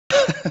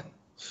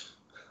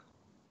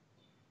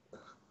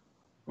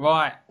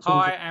Right,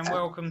 hi and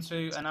welcome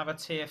to another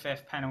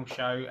TFF panel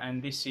show,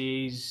 and this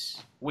is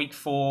week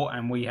 4,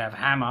 and we have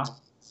Hammer,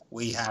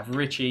 we have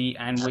Richie,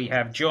 and we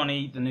have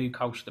Jonny, the new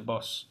Colchester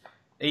boss.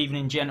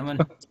 Evening, gentlemen.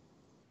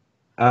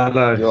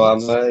 Hello. You are,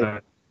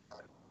 mate.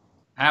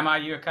 Hammer,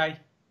 you okay?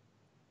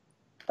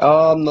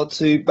 I'm not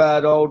too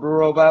bad, old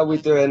Rob. How we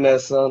doing there,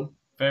 son?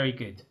 Very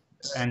good.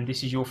 And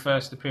this is your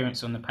first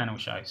appearance on the panel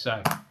show,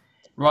 so...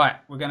 Right,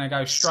 we're going to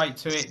go straight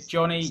to it.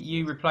 Jonny,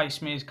 you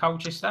replaced me as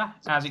Colchester.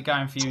 How's it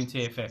going for you in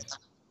TFF?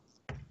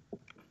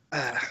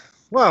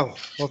 Well,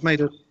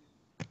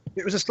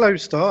 it was a slow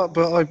start,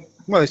 but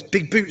it's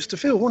big boots to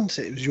fill, wasn't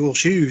it? It was your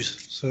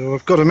shoes, so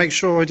I've got to make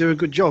sure I do a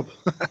good job.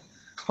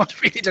 I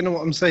really don't know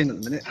what I'm saying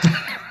at the minute.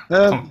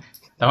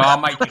 I'll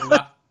make it all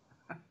up.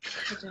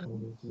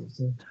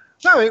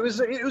 No, it was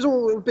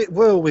all a bit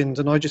whirlwind,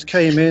 and I just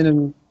came in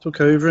and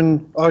took over,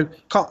 and I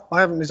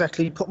haven't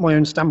exactly put my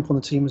own stamp on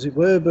the team, as it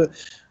were, but I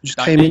just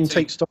came in,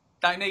 take stock.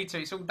 Don't need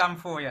to. It's all done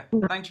for you.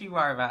 Don't you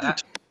worry about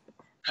that.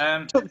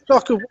 Took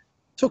stock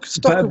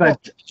of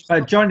what.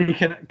 But Jonny,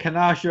 can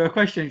I ask you a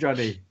question,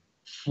 Jonny?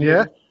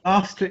 Yeah.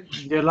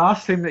 The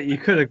last team that you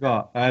could have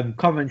got,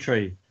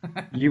 Coventry.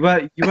 You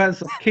weren't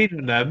so keen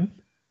on them.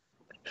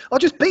 I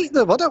just beat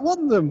them. I don't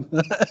want them.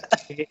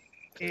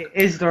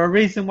 Is there a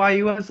reason why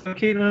you weren't so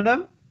keen on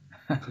them?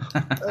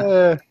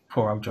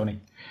 Poor old Jonny.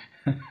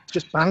 It's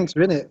just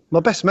banter, innit? My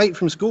best mate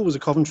from school was a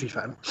Coventry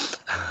fan.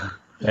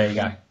 There you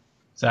go.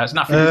 So it's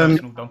nothing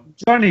personal, Don.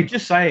 Jonny,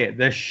 just say it.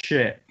 They're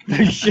shit.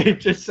 They're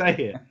shit. Just say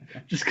it.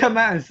 Just come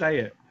out and say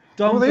it.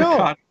 Don, they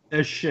are.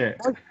 They're shit.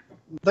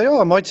 They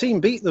are. My team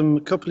beat them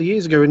a couple of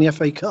years ago in the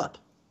FA Cup.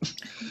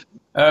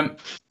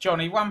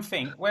 Jonny, one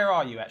thing. Where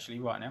are you actually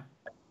right now?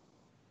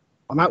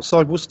 I'm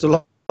outside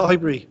Worcester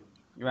Library.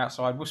 You're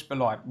outside Worcester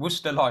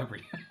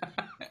Library.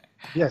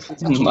 Yes.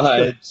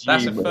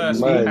 That's a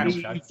first panel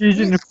show. He's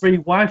using the free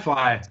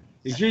Wi-Fi.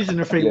 He's using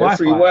the free Wi-Fi.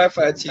 Free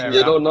Wi-Fi team.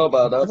 You don't know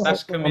about that.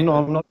 That's commitment.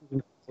 I'm not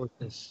using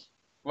this.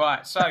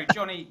 Right, so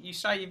Jonny, you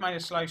say you've made a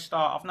slow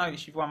start. I've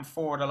noticed you've won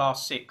 4 of the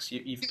last 6.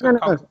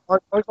 What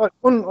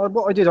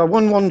I did, I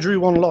won 1, drew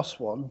 1,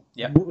 lost 1.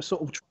 Yeah.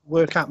 Sort of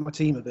work out my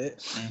team a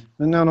bit,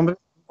 and now I'm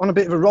on a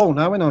bit of a roll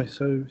now, aren't I?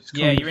 So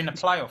you're in the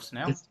playoffs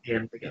now.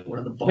 One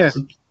of the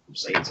bottom.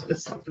 Saying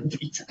it's happened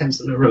 3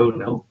 times in a row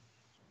now.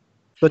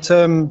 But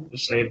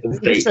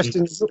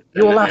interesting.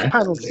 Your last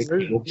panel,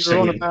 you were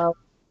on about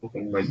like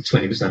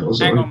 20% or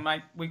so. Hang on,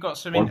 mate. We've got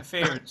some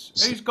interference.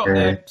 Who's got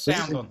their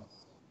sound on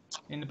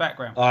in the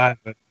background? I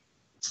haven't.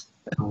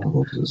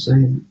 What was it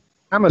saying?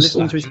 Hammer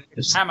listening to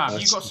his. Hammer, have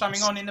you got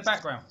something on in the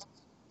background?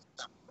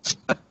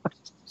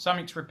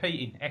 Something's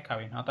repeating,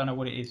 echoing. I don't know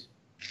what it is.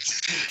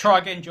 Try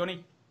again,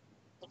 Jonny.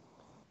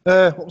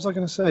 What was I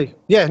going to say?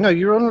 Yeah, no,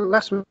 you were on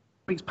last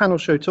week's panel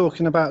show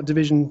talking about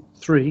Division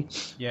 3,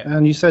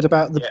 and you said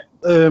about the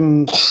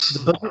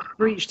budget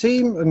for each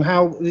team and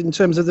how, in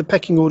terms of the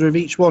pecking order of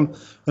each one,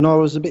 and I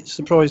was a bit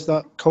surprised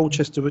that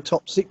Colchester were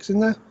top 6 in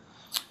there.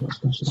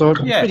 So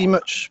pretty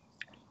much,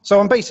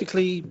 I'm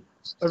basically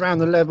around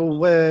the level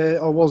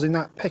where I was in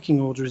that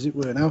pecking order, as it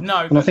were now.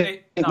 No,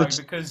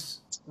 because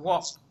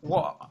what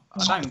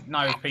I don't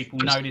know if people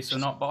know this or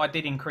not, but I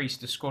did increase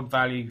the squad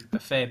value a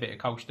fair bit at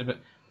Colchester, but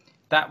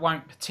that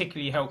won't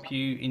particularly help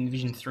you in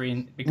Division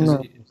 3 because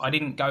I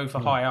didn't go for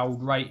high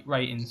old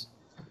ratings.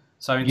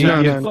 So in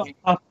terms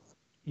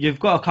you've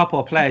got a couple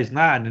of players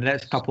now in the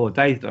next couple of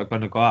days that are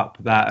going to go up.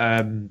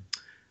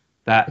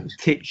 That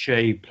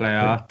Tichy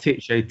player,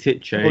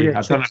 Tichy.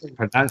 I don't know if I'm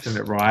pronouncing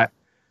it right.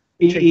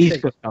 He's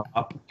going to go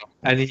up.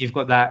 And then you've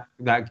got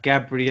that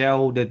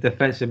Gabriel, the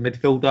defensive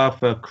midfielder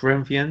for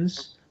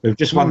Corinthians, who've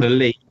just won the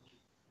league.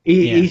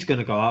 He's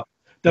going to go up.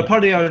 They're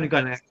probably only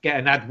going to get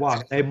an ad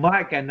 1. They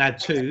might get an ad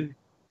 2,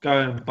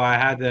 going by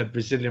how the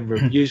Brazilian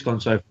review's gone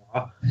so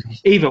far.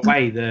 Either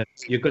way,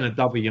 you're going to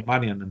double your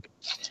money on them.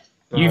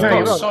 You've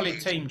got a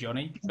solid team,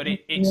 Jonny, but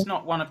it's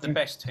not one of the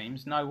best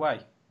teams. No way.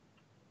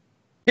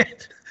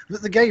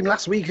 But the game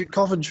last week at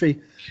Coventry,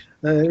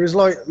 it was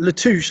like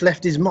Latouche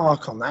left his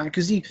mark on that,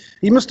 because he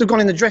must have gone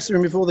in the dressing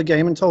room before the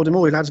game and told him,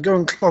 lads, go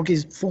and clog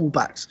his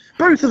fullbacks.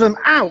 Both of them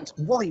out,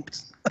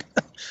 wiped.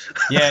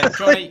 Yeah,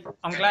 Jonny,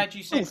 I'm glad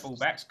you said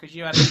fullbacks, because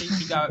you had a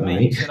cheeky go at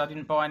me. You said I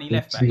didn't buy any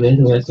left backs.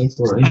 There's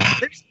an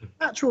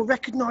actual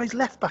recognised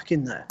left back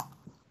in there.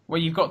 Well,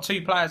 you've got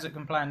 2 players that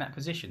can play in that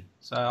position,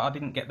 so I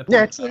didn't get the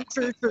point. Yeah,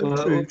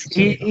 true.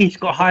 He's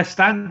got high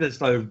standards,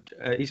 though.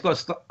 He's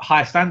got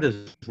high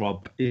standards,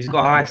 Rob. He's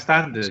got high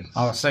standards.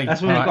 Oh, see.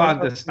 That's what you've got to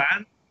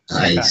understand.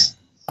 Nice.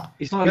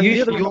 It's not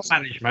usually your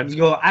management,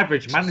 your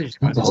average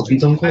management.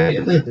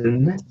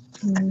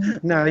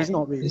 No, he's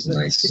not really. It's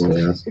nice.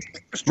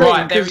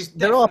 Right, there is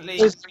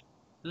definitely,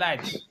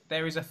 lads,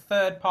 there is a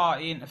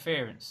third-party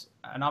interference,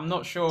 and I'm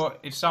not sure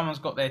if someone's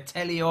got their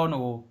telly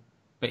on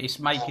but it's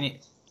making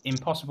it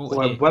impossible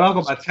to hear. Well, I've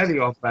got my telly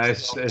on, but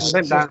it's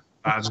Dan,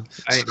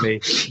 ain't me.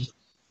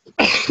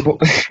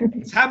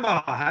 It's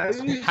Hammer.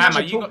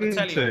 Hammer, you got the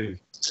telly on?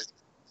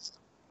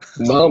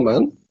 No,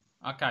 man.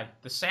 Okay,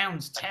 the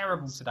sound's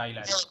terrible today,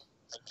 lads.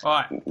 All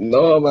right.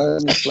 No, man.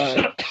 It's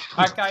like,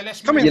 Okay,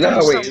 let's Come move you know on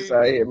how it to...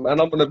 is, man.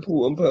 I'm an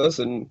important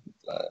person.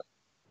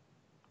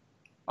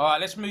 All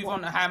right, let's move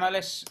on to Hammer.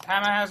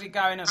 Hammer, how's it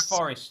going at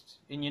Forest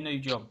in your new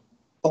job?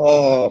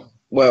 Oh,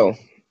 well,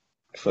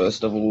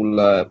 first of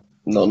all,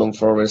 Nottingham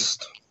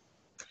Forest,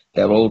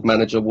 their old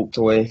manager walked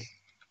away.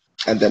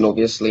 And then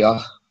obviously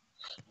I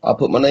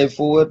put my name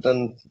forward,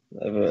 and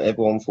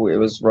everyone thought it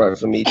was right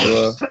for me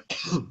to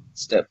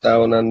step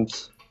down and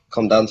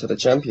come down to the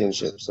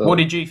Championship. So what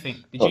did you think?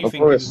 Did you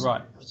think it was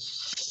right?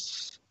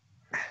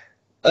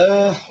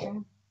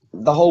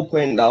 The whole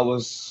point, I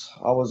was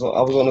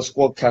on a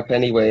squad cap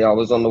anyway. I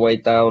was on the way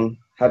down,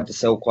 had to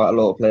sell quite a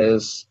lot of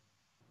players.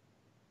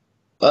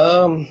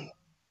 Done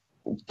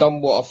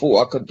what I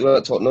thought I could do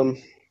at Tottenham.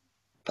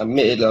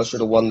 Admittedly, I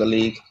should have won the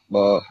league,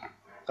 but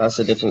that's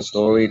a different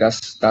story.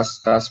 That's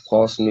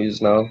past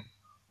news now.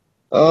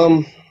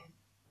 It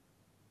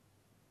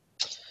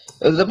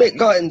was a bit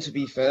gutting, to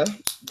be fair,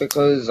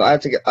 because I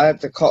had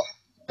to cut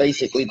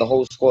basically the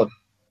whole squad.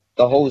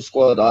 The whole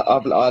squad.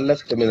 I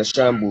left them in a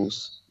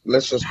shambles.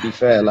 Let's just be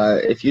fair.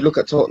 Like, if you look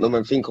at Tottenham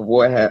and think of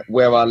where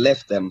I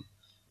left them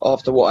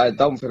after what I had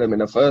done for them in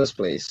the first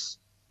place.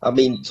 I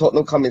mean,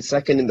 Tottenham coming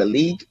second in the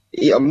league.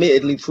 He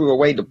admittedly threw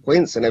away the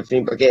points and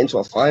everything, but getting to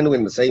a final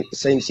in the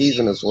same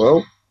season as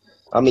well.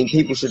 I mean,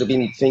 people should have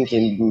been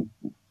thinking,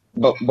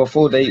 but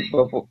before they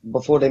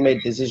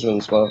made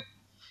decisions. But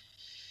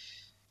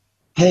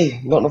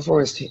hey, Nottingham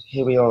Forest,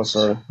 here we are.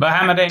 So, but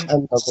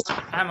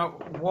Hammer,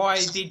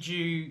 why did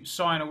you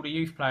sign all the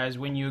youth players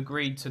when you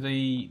agreed to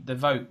the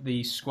vote,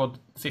 the squad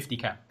 50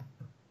 cap?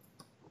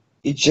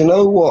 Do you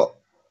know what?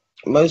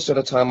 Most of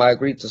the time, I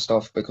agreed to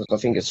stuff because I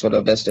think it's for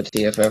the best of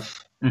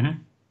TFF.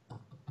 Mm-hmm.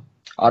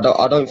 I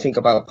don't think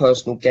about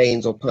personal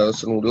gains or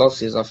personal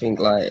losses. I think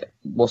like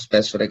what's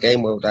best for the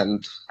game world,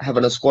 and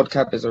having a squad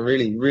cap is a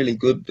really, really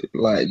good,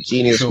 like,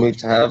 genius move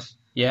to have.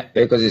 Yeah.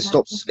 Because it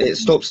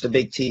stops the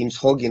big teams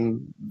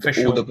hogging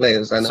all the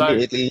players. And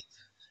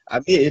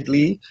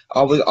admittedly,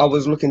 I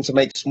was looking to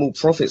make small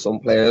profits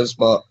on players,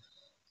 but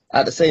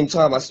at the same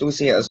time, I still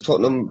see it as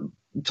Tottenham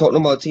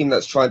are a team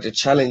that's trying to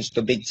challenge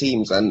the big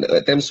teams, and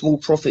them small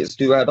profits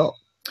do add up.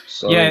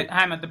 So, yeah,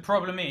 Hammer, the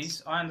problem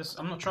is, I'm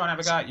not trying to have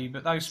a go at you,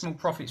 but those small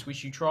profits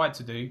which you tried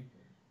to do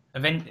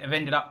have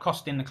ended up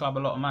costing the club a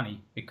lot of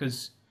money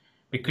because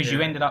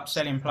you ended up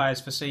selling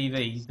players for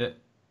CV that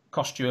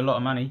cost you a lot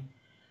of money.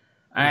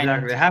 And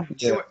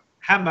exactly.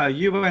 Hammer,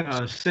 you went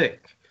on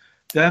sick.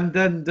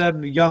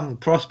 Them young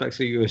prospects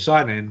that you were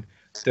signing,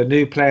 the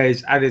new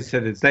players added to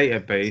the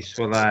database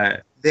were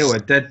like, they were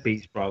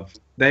deadbeats, bruv.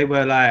 They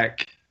were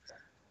like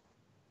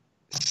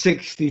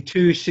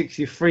 62,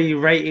 63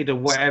 rated or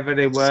whatever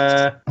they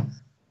were.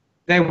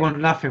 They were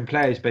nothing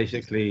players,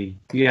 basically.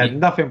 You had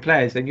nothing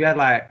players, and you had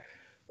like,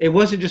 it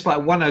wasn't just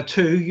like one or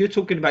two. You're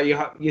talking about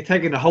you're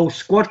taking a whole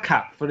squad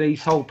cap for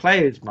these whole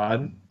players,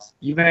 man.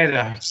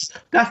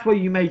 That's where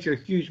you made your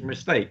huge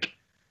mistake.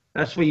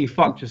 That's where you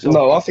fucked yourself.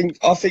 No, I think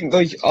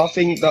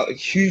that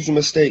huge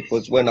mistake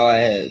was when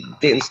I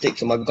didn't stick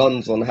to my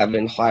guns on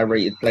having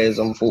high-rated players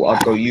and thought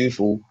I'd go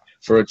youthful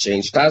for a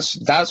change.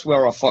 That's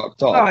where I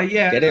fucked up. Oh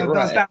yeah, get it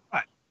right. That's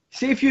right.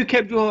 See, if you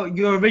kept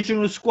your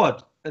original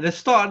squad at the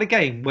start of the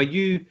game, where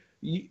you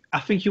I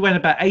think you went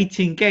about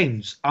 18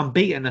 games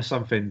unbeaten or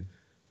something.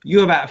 You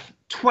were about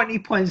 20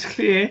 points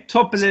clear,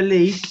 top of the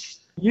league.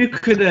 You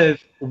could have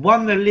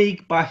won the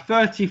league by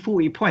 30,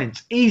 40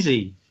 points,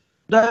 easy.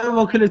 No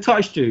one could have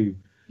touched you.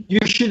 You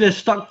should have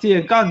stuck to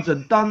your guns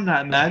and done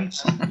that, man.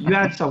 You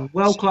had some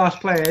world-class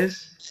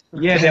players.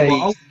 Yeah, they were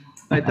old.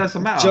 It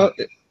doesn't matter.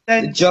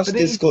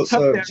 Justice got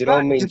served. You know what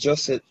I mean?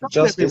 Justice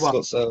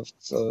got served.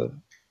 So.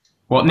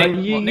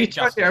 You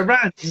turned it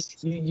around.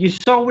 You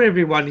sold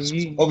everyone.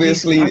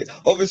 Obviously,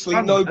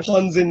 no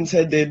puns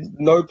intended.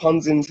 No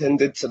puns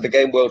intended to the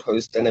game world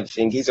host and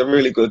everything. He's a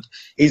really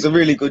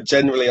good,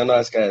 generally a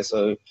nice guy.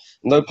 So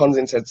no puns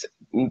intended.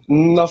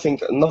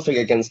 Nothing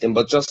against him.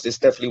 But justice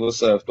definitely was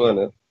served, wasn't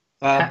it?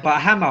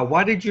 But Hammer,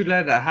 why did you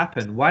let that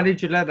happen? Why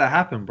did you let that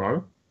happen,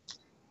 bro?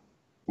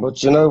 Well,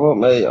 do you know what,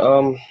 mate?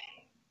 Do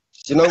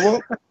you know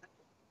what?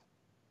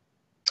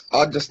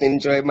 I just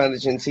enjoy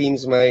managing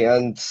teams, mate,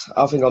 and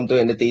I think I'm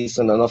doing a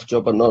decent enough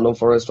job at Nottingham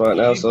Forest right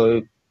now.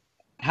 So,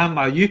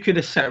 Hammer, you could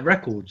have set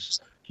records.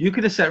 You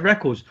could have set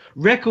records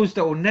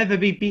that will never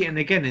be beaten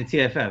again in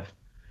TFF.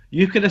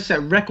 You could have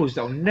set records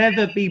that will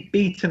never be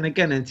beaten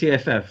again in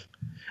TFF,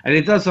 and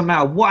it doesn't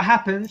matter what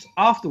happens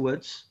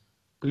afterwards,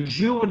 because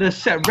you would have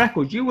set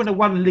records. You would have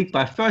won the league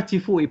by 30,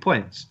 40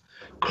 points.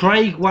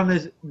 Craig won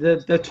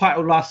the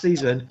title last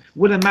season.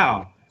 Wouldn't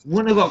matter.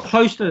 Wouldn't have got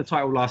close to the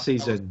title last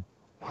season.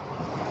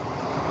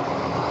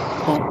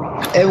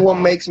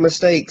 Everyone makes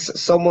mistakes.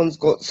 Someone's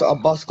got a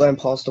bus going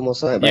past them or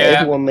something. Yeah,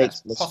 everyone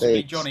makes mistakes.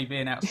 Possibly Jonny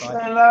being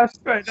outside.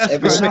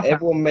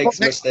 Everyone makes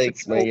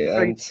mistakes, mate.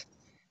 And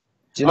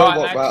do you know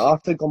what? Right, I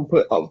think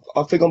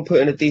I'm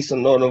putting a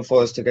decent Nottingham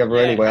Forest together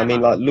anyway. I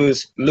mean, like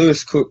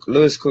Lewis Cook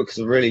is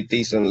a really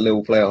decent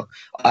little player.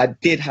 I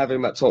did have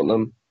him at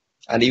Tottenham,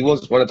 and he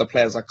was one of the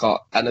players I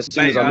cut. And as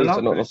soon as I moved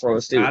to Nottingham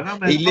Forest, he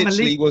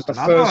literally was the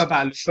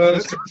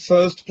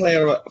first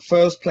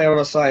player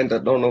I signed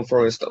at Nottingham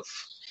Forest.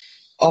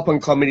 Up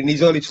and coming, and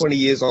he's only 20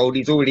 years old.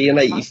 He's already in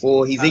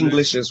 '84. He's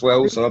English as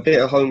well, so a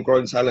bit of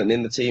homegrown talent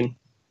in the team.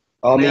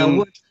 I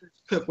mean,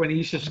 Cook when he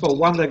used to score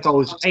wonder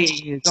goals,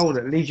 18 years old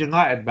at Leeds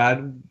United,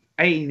 man.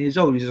 18 years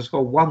old, he used to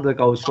score wonder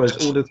goals for us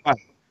all the time.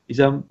 He's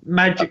a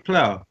magic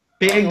player.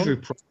 Bit injury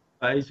problem,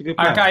 but he's a good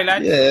player. Okay,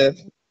 lads.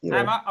 Yeah.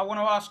 Hammer, I want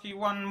to ask you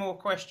one more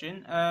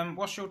question.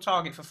 What's your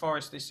target for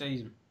Forest this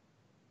season?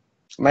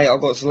 Mate,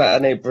 I've got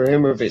Zlatan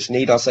Ibrahimovic.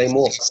 Need I say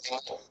more?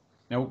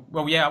 No,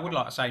 well, yeah, I would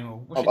like to say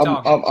more. What's your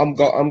target? I'm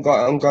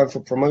going for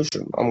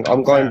promotion.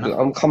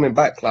 I'm coming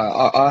back.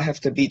 Like I have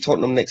to beat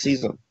Tottenham next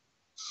season.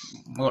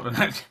 Well,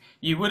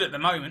 you would at the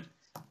moment.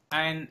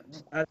 And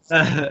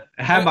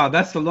Hammer,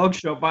 that's the long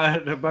shot. But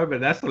at the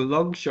moment, that's the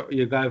long shot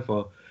you're going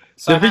for.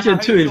 So Division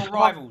Hammer, 2 is your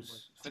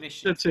rivals for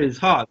this year. Division 2 is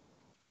hard.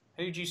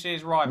 Who do you see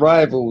as rivals?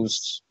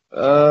 Rivals.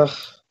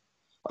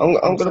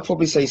 I'm gonna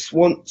probably say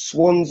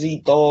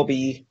Swansea,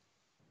 Derby,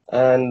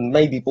 and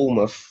maybe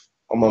Bournemouth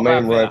are my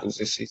main rivals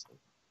this season.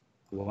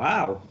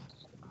 Wow.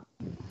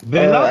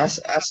 Villa?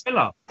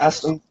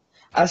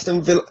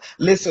 Aston Villa.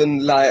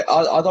 Listen, like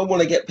I don't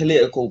want to get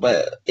political,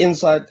 but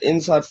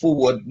inside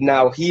forward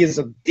now, he is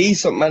a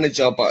decent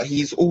manager, but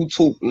he's all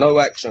talk, no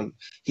action.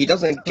 He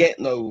doesn't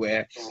get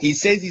nowhere. He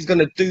says he's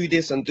gonna do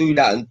this and do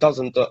that, and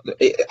doesn't do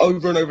it.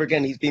 Over and over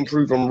again. He's been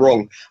proven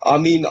wrong. I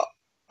mean,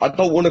 I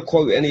don't want to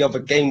quote any other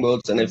game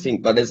words and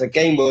anything, but there's a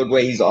game word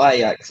where he's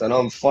Ajax and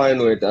I'm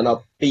Feyenoord and I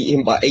beat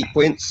him by 8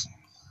 points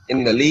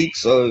in the league.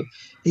 So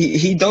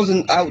he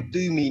doesn't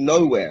outdo me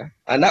nowhere.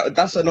 And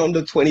that's an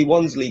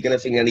under-21s league and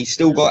everything, and he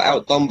still got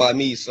outdone by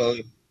me. So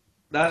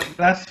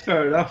that's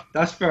fair enough.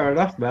 That's fair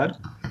enough, man.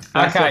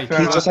 Okay.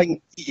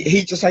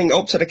 He just ain't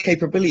up to the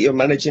capability of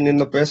managing in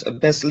the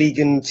best league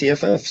in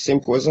TFF.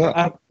 Simple as that.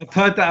 I've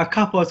heard that a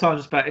couple of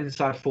times about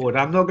inside forward.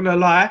 I'm not gonna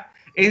lie.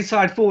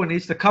 Inside forward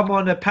needs to come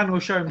on a panel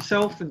show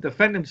himself and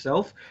defend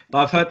himself. But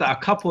I've heard that a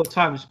couple of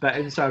times about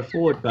inside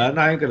forward, man.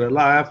 I ain't gonna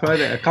lie, I've heard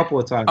it a couple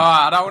of times.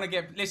 I don't want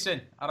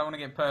to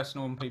get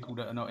personal on people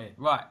that are not here.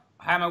 Right,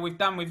 Hammer, we've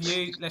done with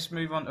you. Let's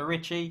move on to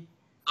Richie.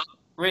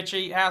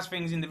 Richie, how's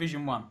things in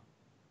Division 1?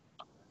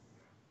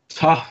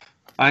 Tough.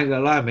 I ain't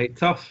gonna lie, mate.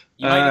 Tough.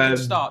 You made a good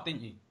start,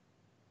 didn't you?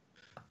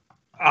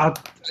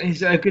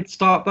 Is it a good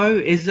start though?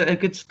 Is it a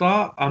good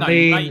start? I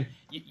mean,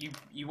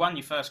 you won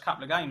your first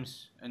couple of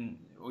games,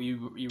 or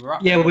you were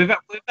up. Yeah, we've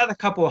had a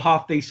couple of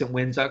half decent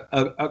wins,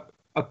 a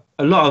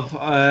lot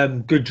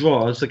of good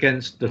draws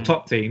against the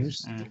top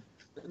teams.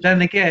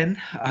 Then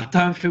again, I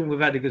don't think we've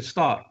had a good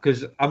start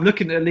because I'm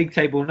looking at the league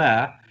table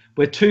now.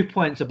 We're 2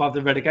 points above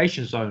the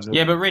relegation zone.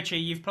 Yeah, but Richie,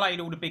 you've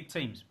played all the big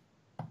teams.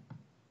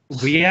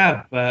 We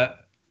have,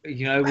 but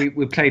you know,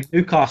 we played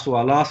Newcastle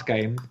our last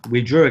game.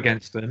 We drew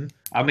against them.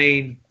 I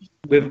mean,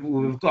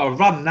 we've got a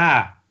run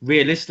now,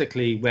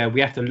 realistically, where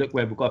we have to look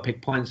where we've got to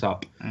pick points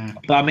up.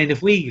 But I mean,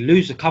 if we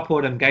lose a couple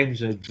of them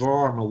games or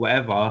draw them or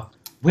whatever,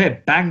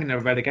 we're banging a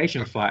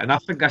relegation fight, and I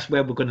think that's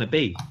where we're going to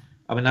be.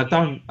 I mean,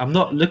 I'm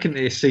not looking at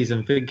this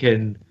season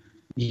thinking,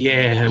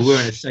 yeah,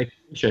 we're in a safe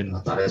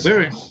position.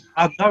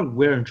 I know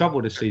we're in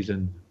trouble this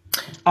season.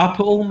 I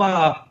put all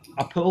my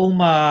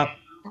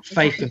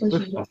faith in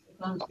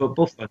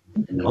Buffon,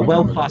 a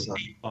well-class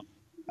keeper,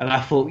 and I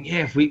thought,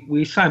 yeah, if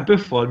we sign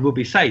Buffon, we'll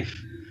be safe.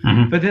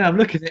 But then I'm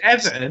looking at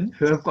Everton,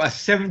 who have got a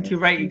 70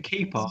 rated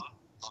keeper,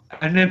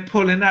 and they're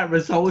pulling out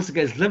results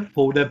against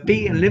Liverpool. They're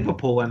beating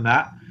Liverpool and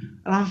that,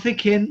 and I'm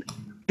thinking,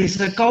 is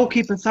the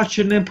goalkeeper such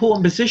an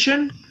important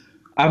position?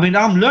 I mean,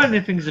 I'm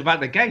learning things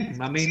about the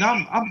game. I mean,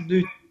 I'm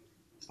new.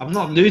 I'm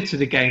not new to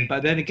the game,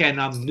 but then again,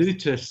 I'm new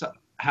to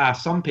how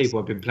some people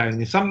have been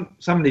playing. Some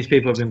of these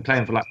people have been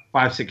playing for like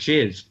 5-6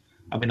 years.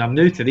 I mean, I'm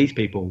new to these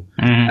people,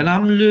 and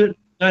I'm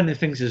learning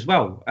things as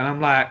well. And I'm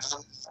like,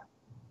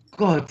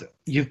 God,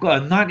 you've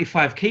got a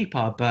 95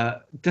 keeper,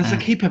 but does a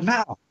keeper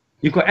matter?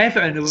 You've got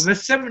Everton with a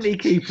 70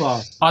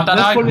 keeper. I don't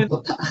know.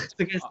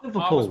 Against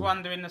Liverpool. I was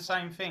wondering the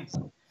same thing.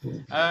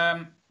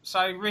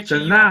 So Richie,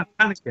 so now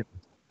I'm panicking.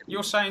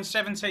 You're saying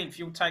 17th,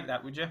 you'll take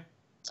that, would you?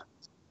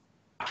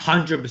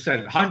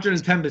 100%,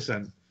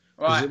 110%.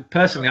 Right.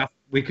 Personally,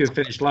 we could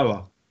finish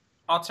lower.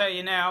 I'll tell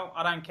you now,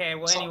 I don't care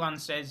what anyone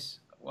says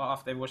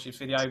after they watch this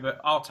video, but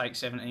I'll take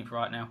 17th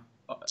right now,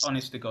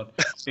 honest to God,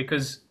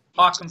 because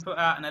I can put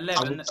out an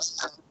 11.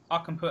 I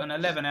can put an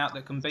 11 out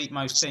that can beat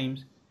most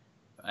teams,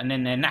 and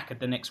then they're knackered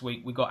the next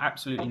week. We've got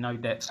absolutely no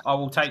depth. I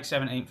will take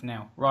 17th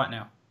now, right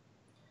now,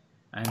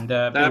 and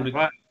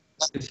right.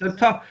 It's so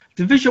tough.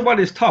 Division 1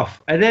 is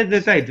tough. At the end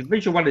of the day,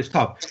 Division 1 is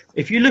tough.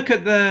 If you look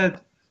at the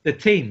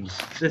teams,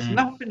 there's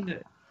nothing.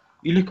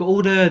 You look at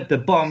all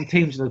the bottom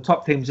teams and the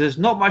top teams. There's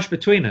not much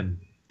between them.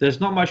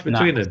 There's not much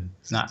between them.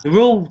 No. They're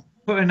all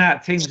putting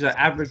out teams that are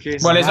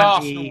averaging. Well, there's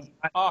 90,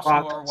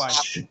 Arsenal are away.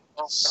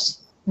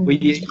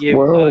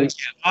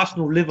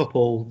 Arsenal,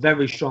 Liverpool,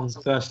 very strong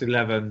first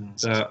 11.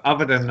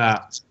 Other than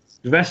that,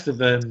 the rest of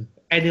them,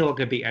 anyone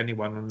can beat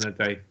anyone on the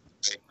day.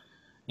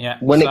 Yeah.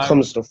 When it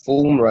comes to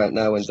form right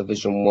now in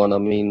Division 1, I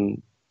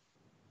mean,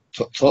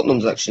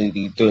 Tottenham's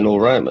actually doing all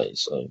right, mate.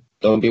 So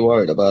don't be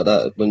worried about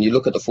that. When you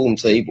look at the form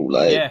table,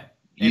 like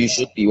you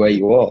should be where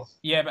you are.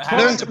 Yeah, but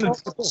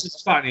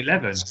starting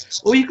 11.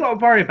 All you got to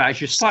worry about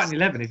is your starting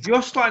 11. If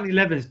your starting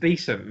 11 is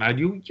decent, man,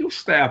 you'll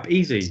stay up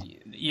easy.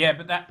 Yeah,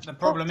 but the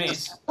problem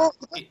is, I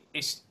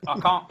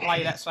can't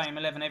play that same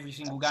 11 every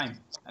single game,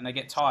 and they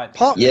get tired.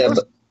 Yeah,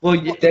 but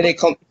then it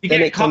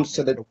comes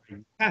to the.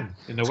 You can,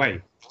 in a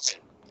way,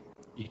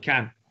 you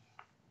can.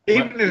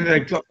 Even if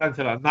they drop down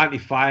to like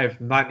 95,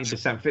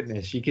 90%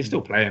 fitness, you can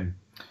still play them.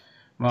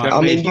 Right.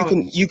 I mean,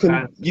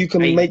 you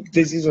can make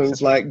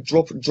decisions like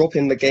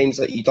dropping the games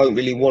that you don't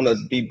really want to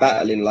be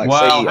battling, like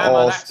say Hammer,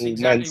 Arsenal,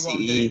 exactly Man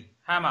City,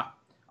 Hammer.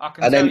 I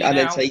can and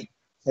then take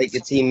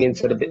your team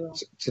into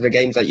the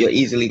games that you're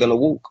easily going to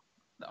walk.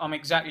 I'm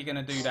exactly going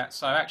to do that.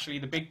 So actually,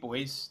 the big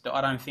boys that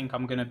I don't think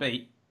I'm going to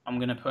beat, I'm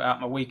going to put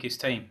out my weakest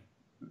team,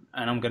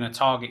 and I'm going to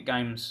target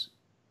games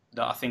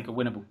that I think are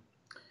winnable.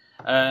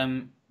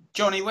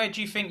 Jonny, where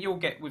do you think you'll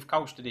get with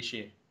Colchester this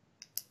year?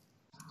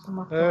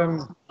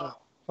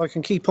 If I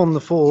can keep on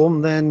the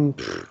form, then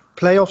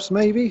playoffs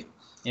maybe.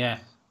 Yeah.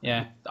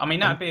 I mean,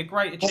 that'd be a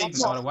great achievement,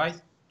 by the way,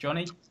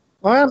 Jonny.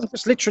 I am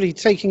just literally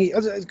taking it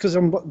because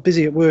I'm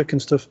busy at work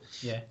and stuff.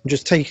 Yeah. I'm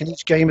just taking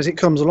each game as it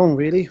comes along,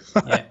 really.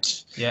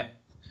 Yeah.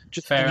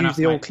 Just fair enough,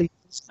 the old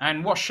cleats.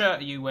 And what shirt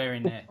are you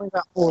wearing there? I'll find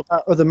out more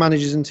about other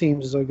managers and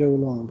teams as I go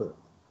along. But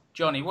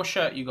Jonny, what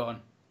shirt you got on?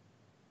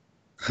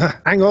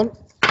 Hang on.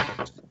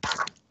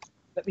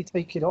 Let me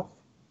take it off.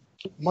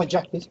 My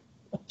jacket.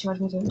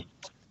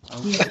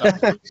 Oh,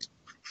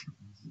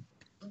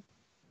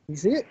 You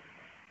see it?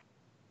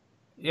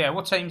 Yeah,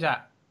 what team's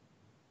that?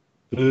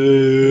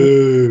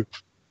 Can't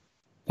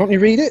you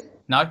read it?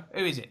 No,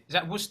 who is it? Is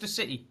that Worcester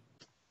City?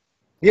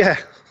 Yeah.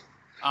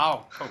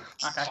 Oh, cool.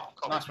 Okay,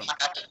 nice one.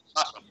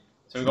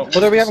 So we've got.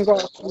 Although we haven't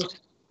got.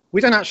 We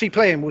don't actually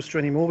play in Worcester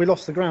anymore. We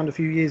lost the ground a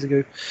few years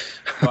ago.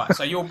 Right,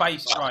 so you're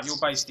based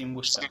in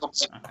Worcester.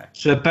 Okay.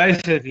 So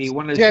basically,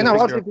 one of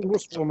I've lived in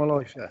Worcester all my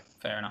life. Yeah.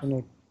 Fair enough.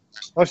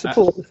 I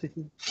support the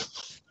city.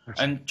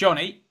 And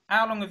Jonny,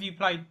 how long have you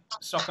played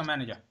Soccer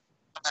Manager?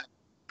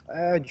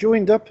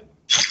 Joined up.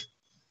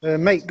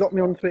 Mate got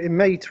me onto it in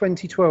May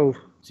 2012.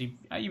 So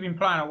you've been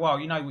playing a while.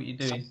 You know what you're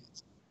doing.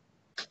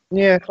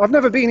 Yeah, I've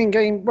never been in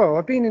game. Well,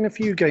 I've been in a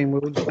few game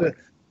worlds, but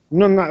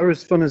none that are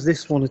as fun as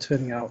this one are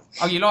turning out.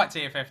 Oh, you like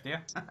TFF, do you?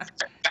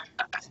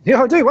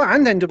 Yeah, I do. Well,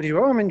 and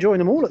NWO. I'm enjoying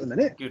them all at the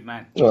minute. Good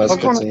man. Oh, that's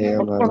good to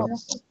hear, man.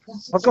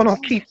 I've gone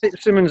off Keith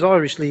Fitzsimmons'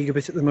 Irish League a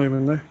bit at the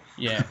moment, though.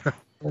 Yeah.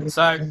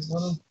 So,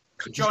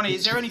 Jonny,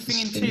 is there anything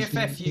in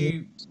TFF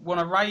you want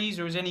to raise,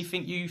 or is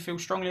anything you feel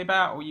strongly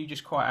about, or are you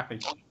just quite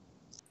happy?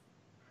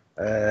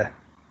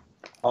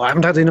 I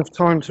haven't had enough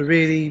time to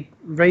really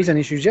raise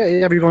any issues yet.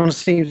 Everyone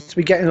seems to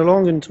be getting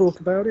along and talk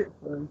about it.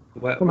 I'm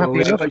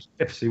happy enough.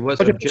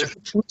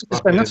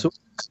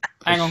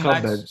 Hang on,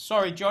 lads.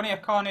 Sorry, Jonny, I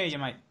can't hear you,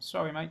 mate.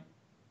 Sorry, mate.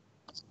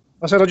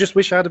 I said I just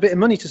wish I had a bit of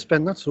money to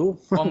spend, that's all.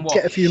 On what?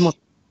 Get a few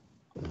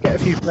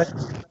players.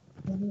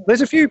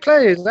 There's a few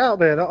players out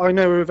there that I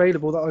know are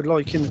available that I'd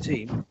like in the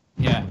team.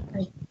 Yeah.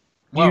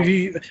 Well,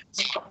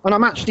 and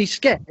I'm actually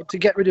scared to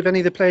get rid of any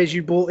of the players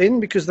you brought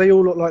in because they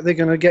all look like they're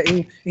going to get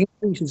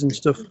increases and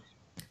stuff.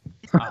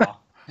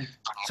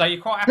 So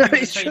you're quite happy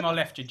with the team I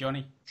left you,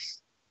 Jonny?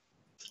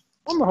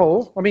 On the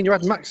whole, I mean, you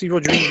had Maxi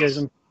Rodriguez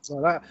and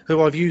like that,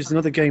 who I've used in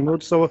other game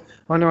modes, so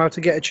I know how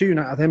to get a tune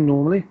out of them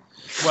normally.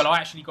 Well, I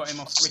actually got him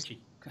off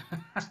Richie.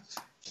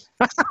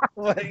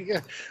 Who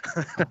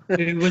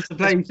was the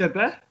player you said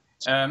there?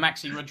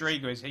 Maxi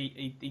Rodriguez,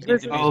 he did the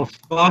business. Oh,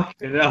 fuck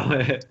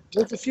it.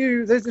 There's a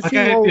few I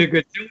gave you a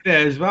good deal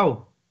there as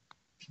well.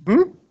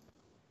 Hmm?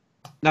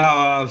 No,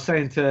 I was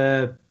saying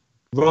to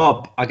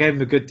Rob, I gave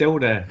him a good deal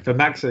there for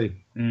Maxi.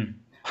 Mm.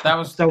 That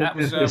was when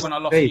I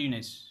lost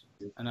Eunice,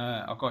 and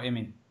I got him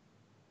in.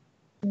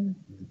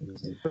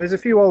 There's a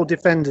few old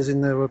defenders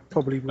in there I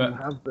probably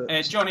wouldn't have. But...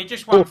 Jonny,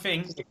 just one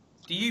thing.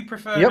 Do you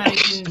prefer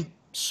managing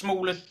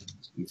smaller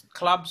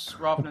clubs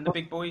rather than the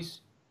big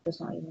boys?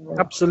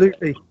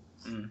 Absolutely.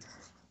 Mm.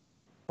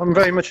 I'm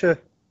very much a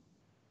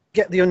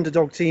get the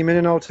underdog team in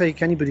and I'll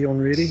take anybody on,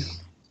 really.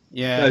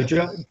 Yeah.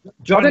 Jonny,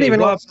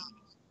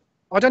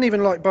 I don't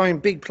even like buying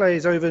big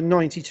players over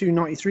 92,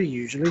 93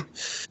 usually.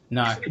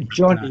 No.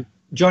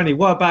 Jonny,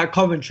 what about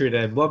Coventry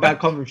then? What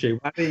about Coventry?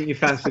 Why don't you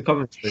fancy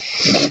Coventry?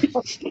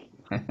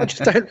 I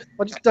just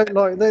don't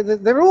like.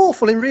 They're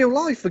awful in real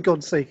life, for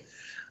God's sake.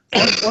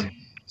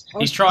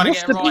 He's trying to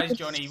get a rise,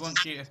 Jonny. He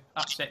wants you to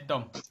upset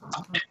Dom.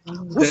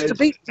 What's to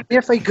beat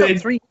the FA Cup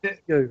 3 years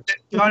ago?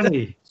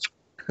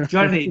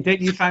 Jonny,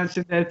 didn't you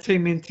fancy their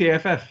team in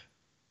TFF?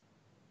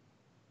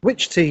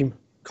 Which team?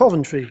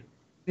 Coventry.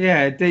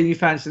 Yeah, didn't you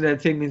fancy their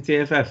team in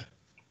TFF?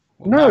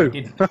 No.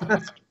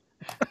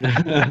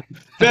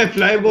 Fair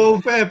play,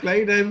 well, fair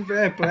play then,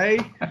 fair play.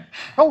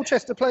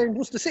 Colchester playing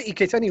Worcester City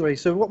kit anyway,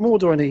 so what more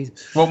do I need?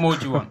 What more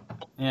do you want?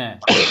 Yeah.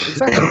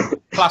 Exactly.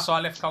 Plus, I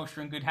left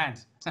Colchester in good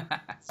hands.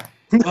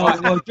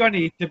 well,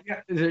 Jonny,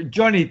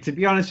 to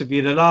be honest with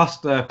you, the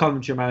last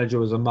Coventry manager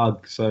was a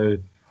mug, so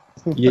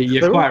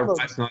you're quite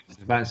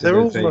right. They're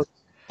all mugs.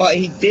 But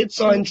he did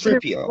sign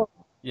Trippier.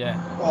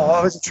 Yeah.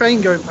 Oh, there's a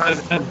train going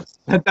past.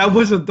 That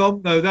wasn't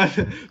Dom though.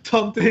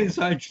 Tom didn't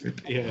sign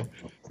Trippier.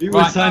 He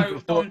was signed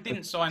before. Dom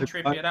didn't sign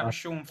Trippier. That was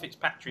Sean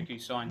Fitzpatrick who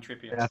signed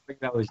Trippier. Yeah, I think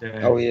that was.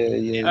 Oh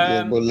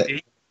yeah.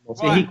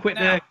 Did he quit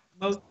now,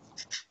 the?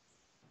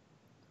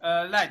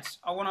 Lads,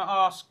 I want to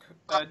ask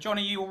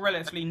Jonny. You're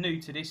relatively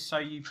new to this, so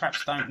you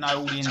perhaps don't know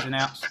all the ins and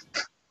outs.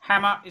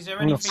 Hammer, is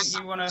there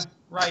anything you want to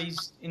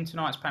raise in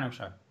tonight's panel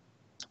show?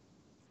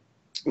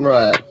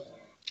 Right.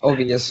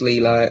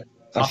 Obviously, like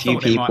a few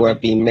people have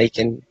been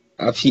making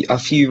a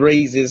few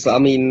raises. I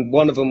mean,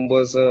 one of them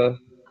was the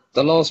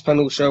last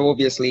panel show.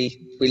 Obviously,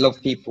 we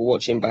love people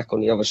watching back on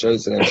the other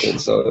shows and everything.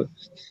 So,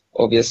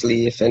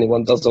 obviously, if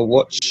anyone doesn't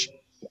watch,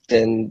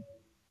 then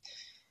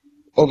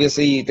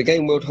obviously the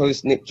Game World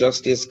host Nick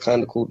Justice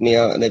kind of called me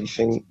out and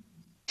everything,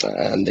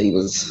 and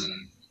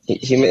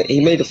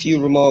he made a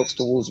few remarks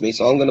towards me.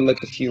 So I'm going to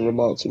make a few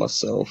remarks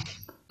myself.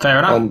 Fair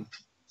enough.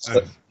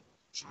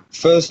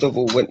 First of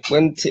all, when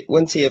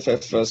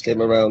TFF first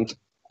came around,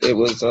 it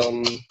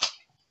wasn't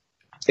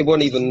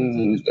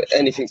even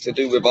anything to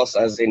do with us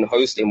as in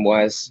hosting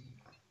wise,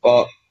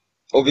 but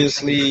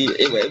obviously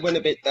it went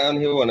a bit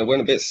downhill and it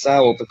went a bit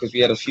sour because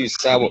we had a few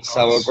sour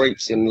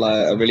grapes in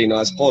like a really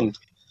nice pond,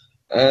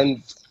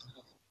 and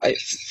it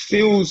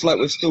feels like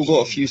we've still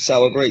got a few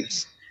sour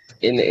grapes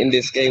in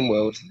this game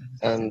world,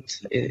 and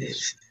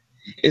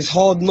it's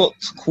hard not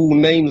to call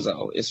names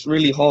out. It's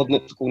really hard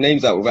not to call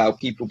names out without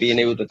people being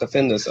able to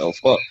defend themselves.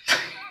 But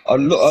a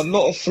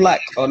lot of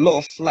flack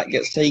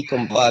gets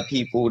taken by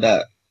people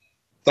that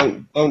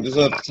don't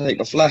deserve to take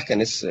the flack,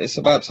 and it's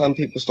about time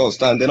people start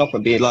standing up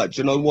and being like,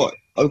 do you know what?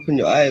 Open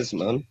your eyes,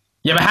 man.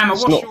 Yeah, but Hammer,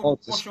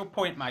 what's your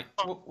point, mate?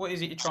 What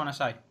is it you're trying to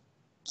say?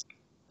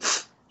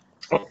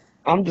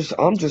 I'm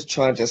just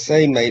trying to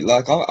say, mate.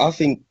 Like I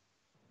think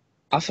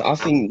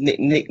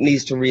Nick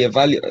needs to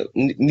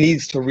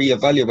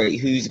reevaluate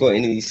who he's got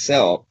in his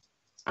setup,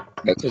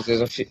 because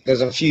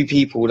there's a few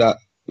people that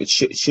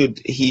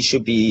he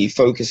should be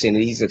focusing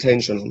his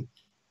attention on,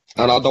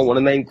 and I don't want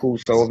to name call,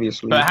 so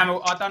obviously. But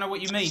Hammer, I don't know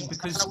what you mean,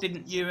 because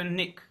didn't you and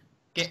Nick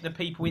get the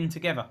people in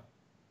together?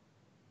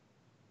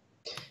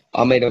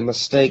 I made a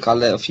mistake. I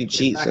let a few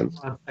cheats in.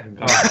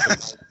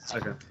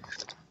 Okay.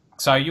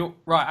 So you're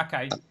right.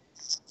 Okay.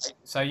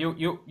 So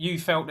you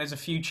felt there's a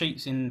few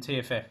cheats in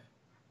TFF.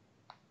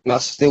 I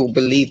still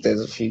believe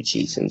there's a few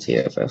cheats in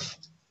TFF.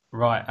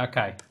 Right,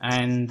 okay.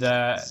 And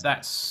but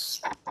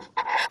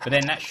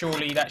then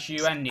that's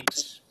you and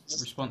Nick's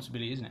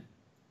responsibility, isn't it?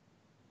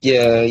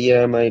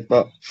 Yeah, mate.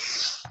 But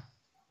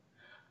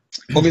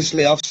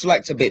obviously I've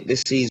slacked a bit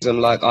this season.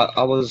 Like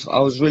I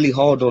was really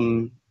hard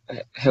on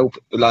help.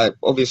 Like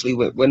obviously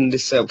when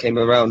this sale came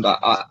around,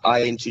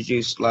 I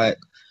introduced like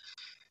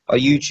a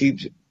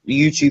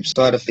YouTube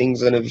side of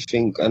things and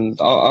everything, and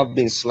I've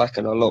been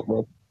slacking a lot,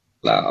 Rob.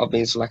 Like I've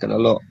been slacking a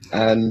lot,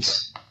 and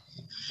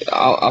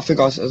I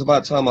think it's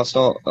about time I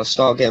start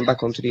getting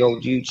back onto the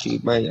old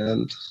YouTube, mate,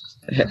 and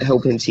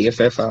helping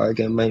TFF out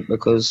again, mate.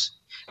 Because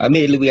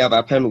admittedly we have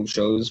our panel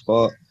shows,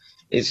 but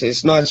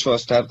it's nice for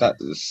us to have that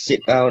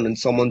sit down and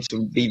someone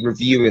to be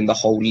reviewing the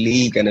whole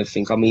league and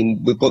everything. I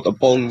mean, we've got the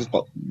bongs,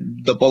 but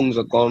the bongs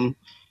are gone,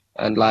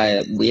 and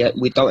like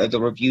we don't have the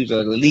reviews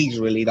of the leagues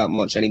really that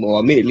much anymore.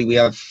 Admittedly, we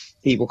have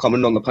people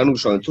coming on the panel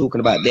show and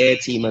talking about their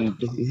team and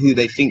who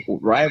they think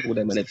will rival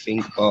them and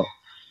everything, but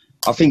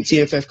I think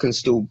TFF can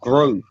still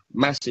grow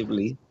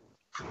massively,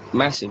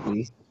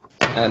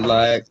 and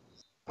like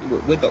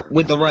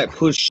with the right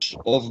push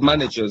of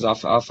managers, I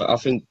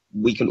think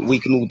we can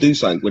all do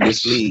something with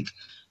this league.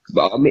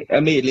 But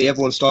immediately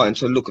everyone's starting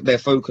to look at their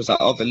focus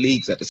at other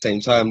leagues at the same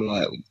time,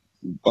 like.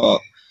 But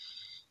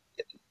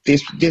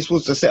this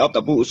was the setup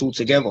that brought us all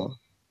together,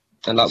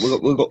 and like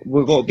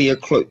we've got to be a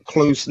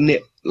close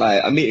knit.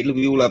 Like admittedly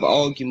we all have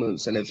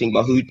arguments and everything,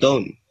 but who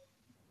don't?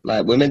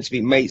 Like we're meant to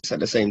be mates at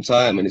the same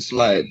time, and it's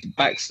like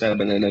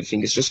backstabbing and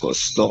everything. It's just got to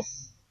stop.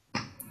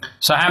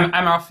 So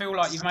Hammer, I feel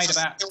like you've made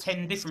about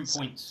 10 different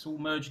points all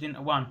merged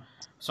into one.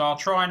 So I'll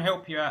try and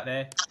help you out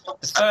there.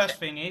 The first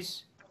thing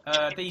is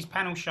these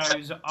panel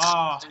shows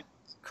are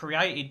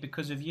created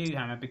because of you,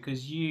 Hammer,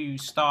 because you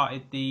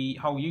started the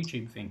whole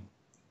YouTube thing.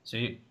 So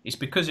it's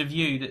because of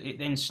you that it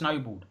then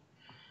snowballed.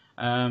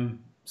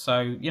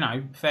 So, you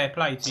know, fair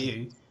play to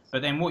you.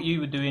 But then what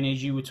you were doing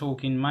is you were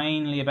talking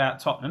mainly about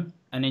Tottenham,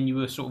 and then you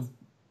were sort of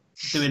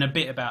doing a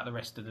bit about the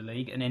rest of the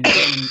league, and then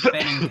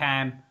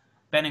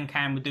Ben and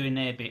Cam were doing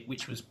their bit,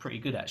 which was pretty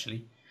good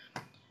actually.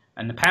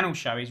 And the panel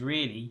show is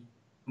really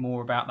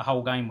more about the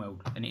whole game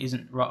world, and it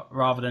isn't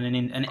rather than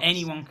and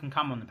anyone can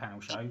come on the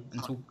panel show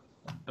and talk,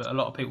 but a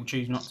lot of people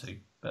choose not to.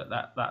 But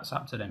that's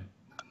up to them.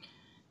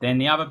 Then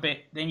the other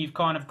bit, then you've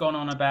kind of gone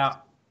on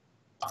about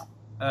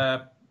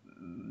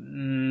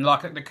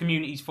like the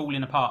community's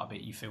falling apart a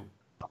bit. You feel.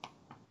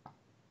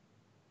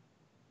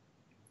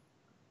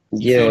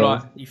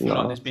 You feel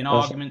like there's been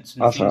arguments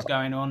and things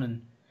going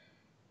on,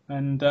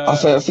 and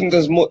I think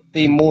there's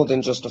been more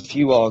than just a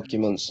few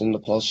arguments in the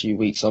past few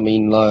weeks. I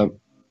mean, like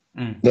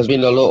There's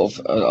been a lot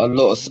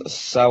of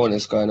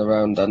sourness going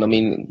around, and I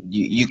mean,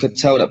 you could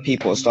tell that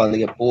people are starting to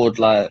get bored.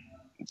 Like,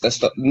 they're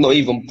not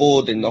even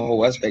bored in the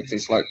whole aspect.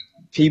 It's like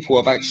people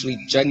have actually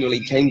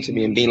genuinely came to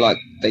me and been like,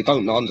 they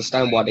don't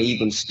understand why they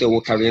even still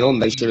carrying on.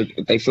 They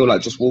feel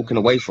like just walking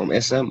away from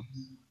SM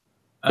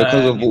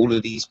because of all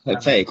of these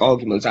pathetic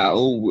arguments that are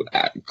all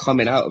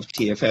coming out of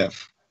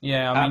TFF.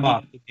 Yeah, I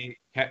mean,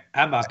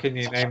 Hammer, can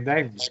you name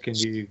names? Can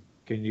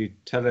you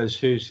tell us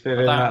who's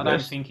filling that list? I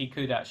don't think he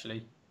could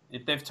actually.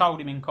 If they've told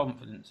him in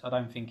confidence, I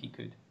don't think he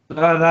could.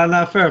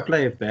 No, fair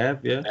play if they have,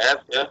 yeah.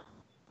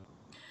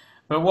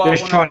 But what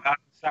just trying to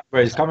understand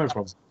where he's coming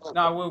from.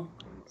 No,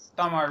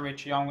 don't worry,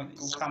 Richie. We'll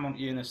come on to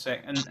you in a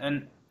sec.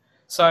 And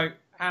so,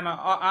 Hammer,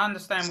 I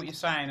understand what you're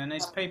saying, and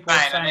there's people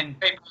saying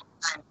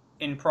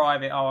in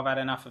private, "Oh, I've had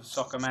enough of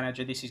Soccer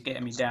Manager. This is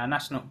getting me down."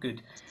 That's not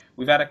good.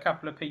 We've had a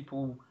couple of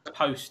people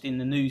post in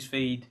the news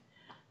feed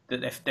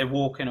that they're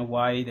walking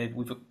away.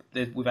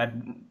 We've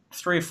had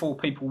 3 or 4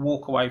 people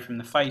walk away from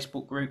the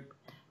Facebook group,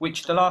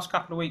 which the last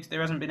couple of weeks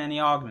there hasn't been any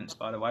arguments,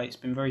 by the way. It's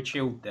been very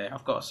chilled there,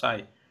 I've got to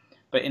say.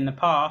 But in the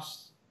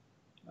past,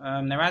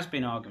 there has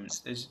been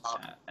arguments.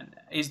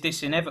 Is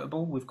this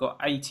inevitable? We've got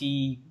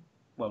 80,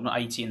 well, not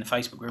 80 in the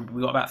Facebook group, but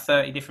we've got about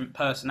 30 different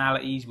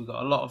personalities. We've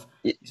got a lot of,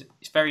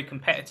 it's very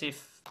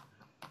competitive.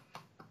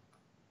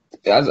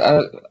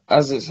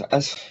 As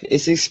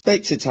it's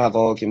expected to have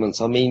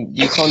arguments. I mean,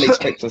 you can't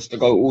expect us to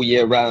go all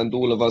year round,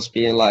 all of us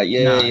being like,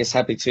 it's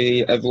happy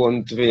to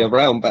everyone to be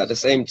around, but at the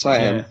same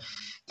time,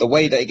 the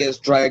way that it gets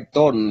dragged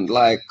on,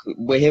 like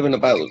we're hearing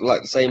about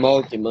like the same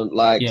argument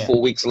like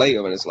 4 weeks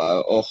later, and it's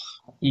like, so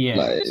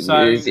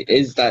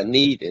is that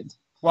needed?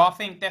 Well, I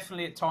think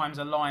definitely at times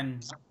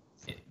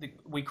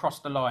we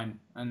crossed the line,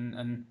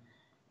 and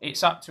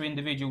it's up to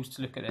individuals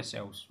to look at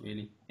themselves.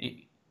 Really,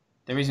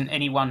 there isn't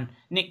anyone.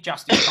 Nick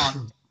Justice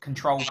can't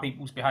control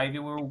people's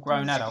behaviour. We're all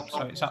grown adults,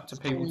 so it's up to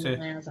people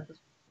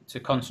to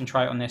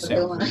concentrate on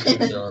themselves.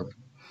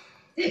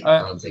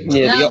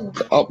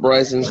 The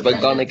uprisings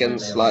begun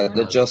against like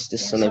the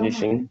justice and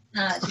everything.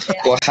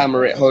 Got to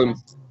hammer it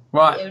home.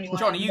 Right,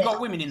 Jonny, you got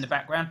women in the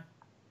background?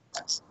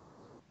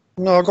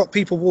 No, I've got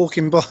people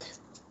walking by.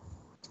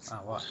 Oh,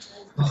 right.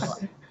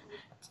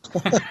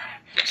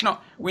 It's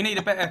not. We need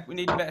a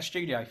better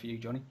studio for you,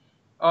 Jonny.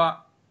 I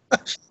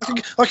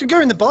can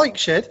go in the bike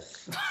shed.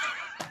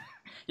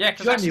 Yeah,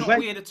 because that's not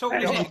weird at all,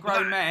 is it?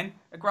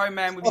 A grown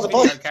man with his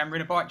video camera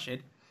in a bike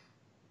shed.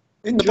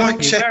 In the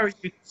bike shed. Where are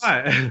you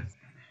tonight?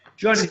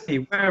 Johnny,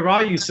 where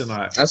are you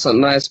tonight? That's a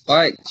nice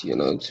bike, to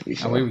be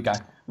fair. Oh, here we go.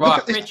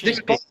 Right, Richie.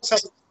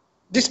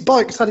 This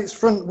bike's had its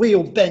front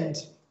wheel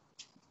bent.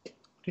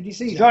 Can you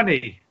see that?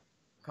 Johnny.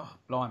 God,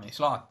 blimey,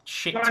 it's like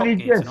shit Top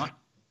Gear tonight.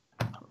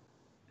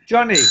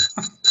 Johnny.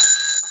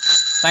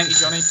 Thank you,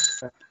 Jonny.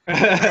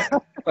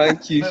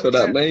 Thank you for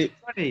that, mate.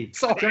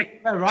 Johnny,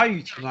 where are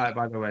you tonight,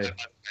 by the way?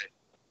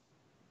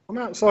 I'm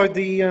outside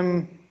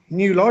the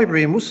new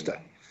library in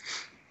Worcester.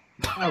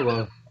 Oh,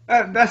 well.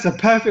 That's a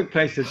perfect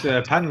place to do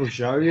a panel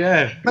show,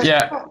 yeah.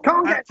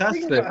 Can't get a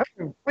signal at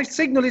home. My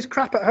signal is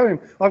crap at home.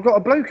 I've got a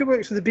bloke who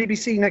works for the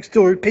BBC next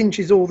door who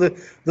pinches all the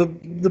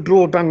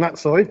broadband that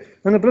side,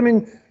 and a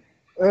blooming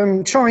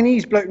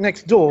Chinese bloke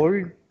next door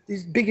who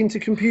is big into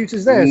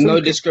computers there. No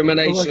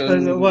discrimination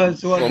from like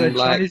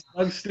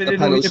the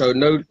panel show.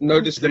 No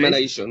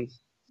discrimination.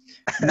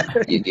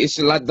 It's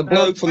like the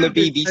bloke from the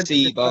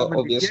BBC, but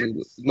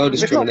obviously no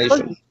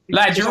discrimination.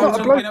 Lads, you're all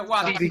talking at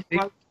once.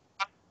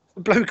 A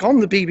bloke on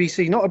the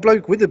BBC, not a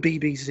bloke with a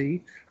BBC.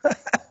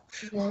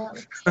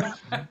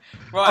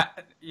 Right,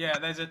 yeah,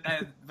 there's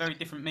very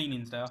different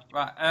meanings there.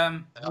 Right,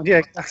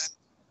 yeah.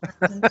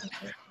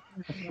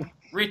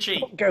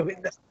 Richie, go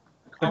in there.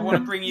 I want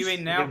to bring you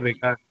in now.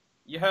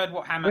 You heard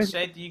what Hammer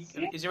said.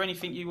 Is there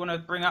anything you want to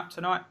bring up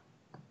tonight?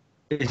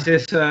 Is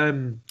this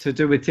to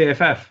do with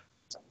TFF?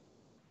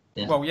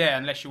 Yeah. Well, yeah,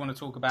 unless you want to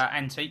talk about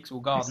antiques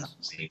or gardens.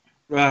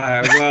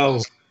 Right,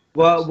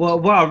 well,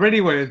 what I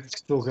really wanted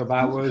to talk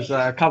about was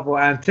a couple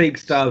of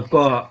antiques that I've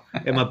got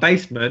in my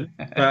basement.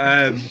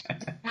 But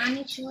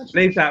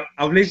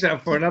I'll leave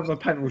that for another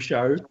panel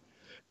show.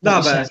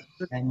 No, but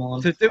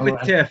to do with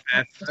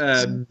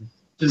TFF.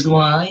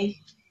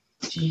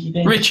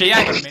 Richie,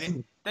 hang on a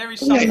minute. There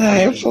is some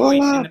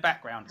voice in the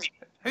background.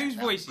 Whose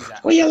voice is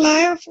that? What are you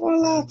lying for,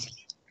 lad?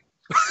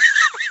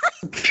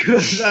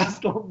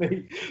 That's not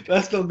me.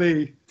 That's not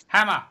me.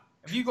 Hammer,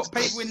 have you got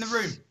people in the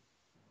room?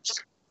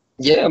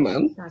 Yeah,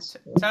 man.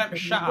 Tell him to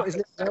shut up.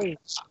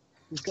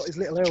 He's got his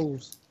little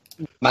elves.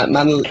 Man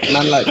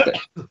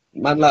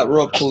like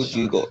Rob told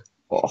you, got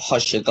to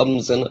hush your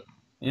gums in it.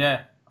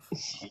 Yeah.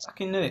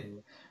 Fucking knew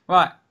it.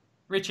 Right,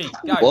 Richie,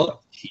 go.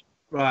 What?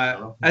 Right,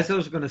 as I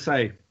was going to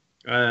say,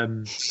 well,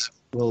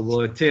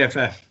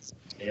 TFF.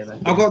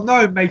 I've got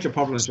no major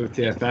problems with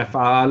TFF.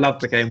 I love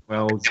the game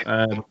world.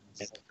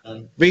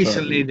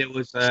 Recently, there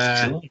was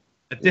a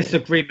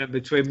disagreement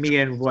between me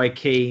and Roy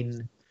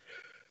Keane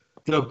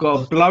that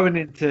got blown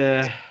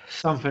into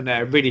something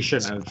that it really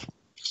shouldn't have.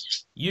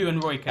 You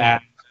and Roy Keane.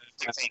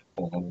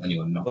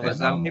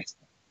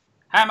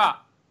 Hammer.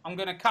 I'm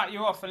going to cut you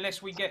off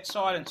unless we get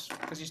silence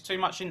because it's too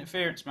much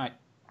interference, mate.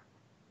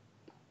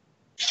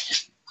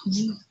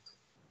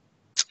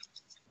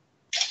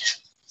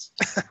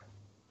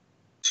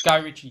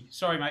 Go, Richie.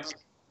 Sorry, mate.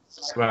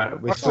 Right, I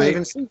can't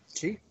even see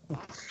Richie.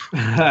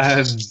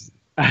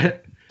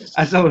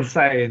 As I was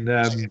saying,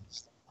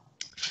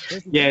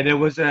 yeah, there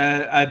was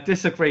a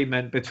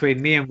disagreement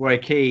between me and Roy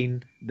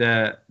Keane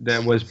that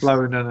was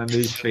blown on a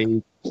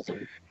newsfeed,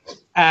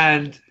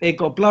 and it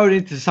got blown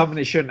into something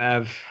it shouldn't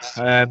have.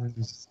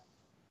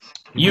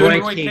 You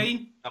and Roy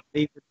Keane?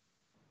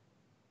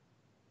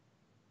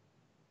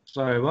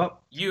 Sorry, what?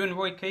 You and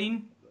Roy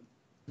Keane?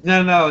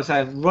 No, I was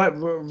saying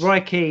Roy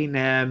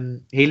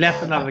Keane, he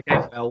left another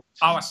game belt.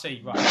 Oh, I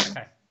see. Right,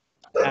 okay.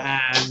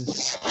 And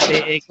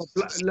it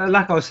got,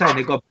 like I was saying,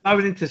 it got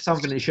blown into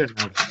something it shouldn't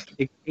have.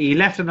 He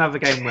left another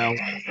game well.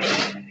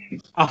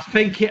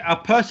 I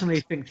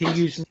personally think he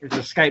used me as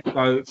a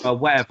scapegoat or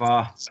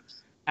whatever.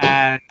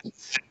 And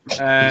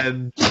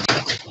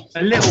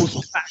a little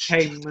spat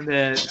came on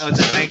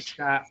the main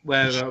chat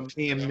where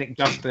me and Nick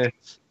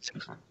Justice.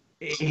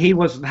 He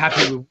wasn't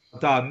happy with what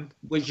I've done,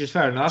 which is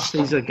fair enough.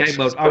 He's a game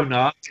world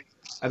owner,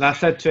 and I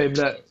said to him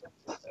that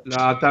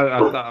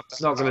I'm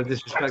not going to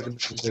disrespect him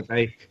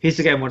today. He's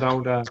the game world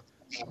owner.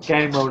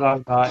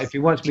 If he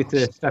wants me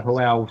to step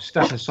away, I'll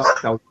step aside.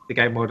 I'll do the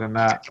game world on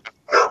that.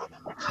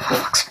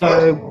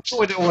 So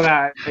sorted it all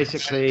out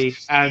basically,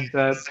 and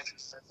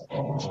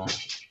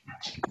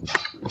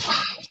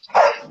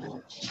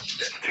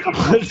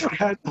what's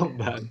going on,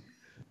 man?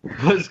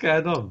 What's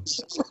going on?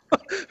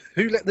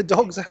 Who let the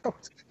dogs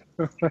out?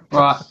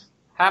 Right,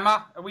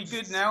 Hammer, are we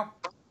good now?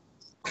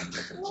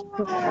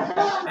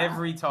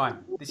 Every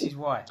time. This is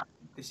why.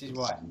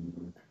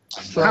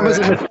 So, Hammer's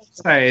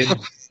saying,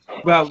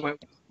 well,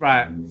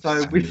 right.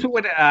 So we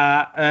sorted it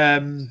out.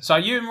 So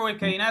you and Roy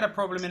Keane had a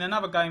problem in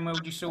another game. Where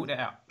would you sort it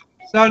out?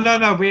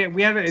 No.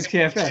 We had it in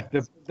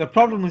TFF. The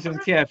problem was in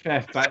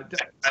TFF, but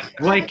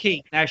Roy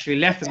Keane actually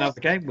left another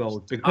game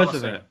world because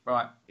of it.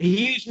 Right.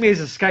 He used me as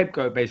a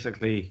scapegoat,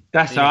 basically.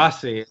 That's how I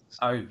see it.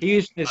 Oh. He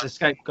used me as a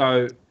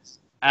scapegoat,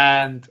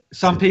 and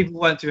some people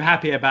weren't too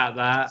happy about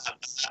that.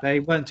 They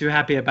weren't too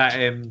happy about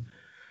him.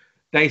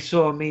 They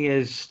saw me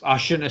as I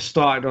shouldn't have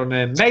started on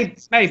him.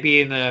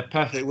 Maybe in a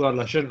perfect world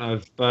I shouldn't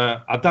have,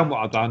 but I've done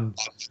what I've done.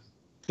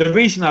 The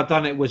reason I've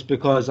done it was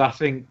because I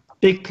think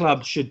big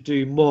clubs should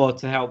do more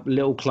to help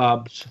little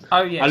clubs.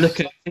 Oh yes. I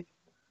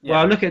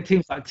look at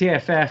teams like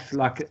TFF,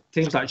 like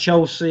teams like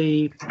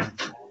Chelsea,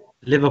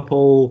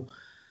 Liverpool.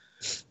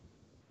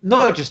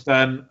 Not just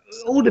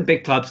all the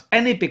big clubs,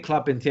 any big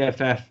club in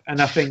TFF,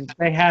 and I think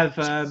they have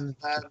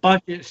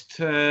budgets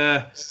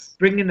to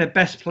bring in the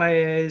best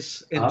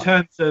players in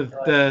terms of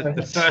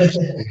the first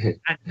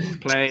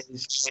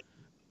players.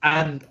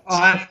 And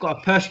I've got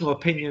a personal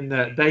opinion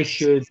that they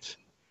should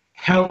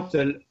help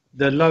the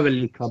lower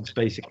league clubs,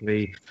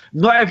 basically.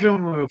 Not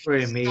everyone will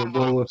agree with me.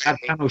 We've had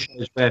panel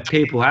shows where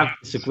people have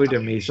disagreed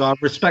with me, so I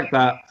respect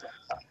that.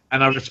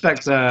 And I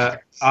respect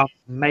that I'm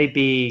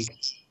maybe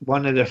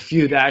one of the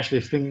few that actually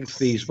thinks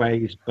these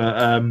ways. But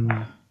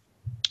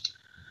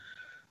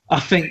I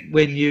think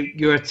when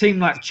you're a team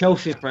like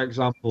Chelsea, for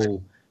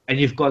example, and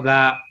you've got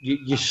that,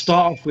 you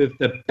start off with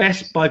the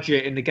best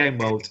budget in the game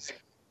world.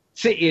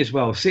 City as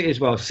well, City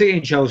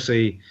and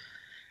Chelsea.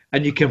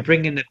 And you can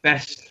bring in the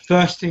best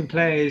first team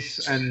players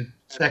and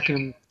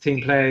second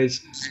team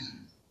players.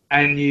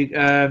 And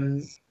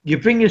you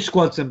bring your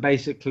squads in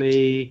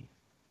basically.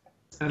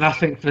 And I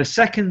think for the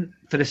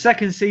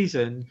second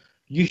season,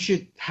 you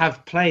should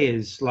have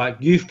players like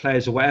youth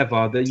players or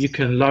whatever that you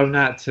can loan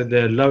out to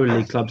the lower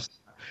league clubs.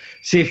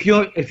 See, if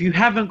you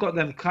haven't got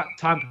them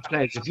type of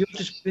players, if you're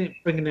just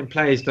bringing in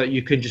players that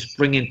you can just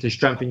bring in to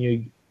strengthen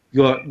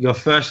your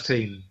first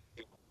team,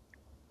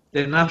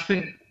 then I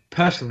think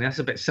personally that's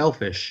a bit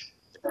selfish.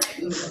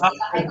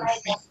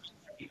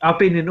 I've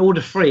been in all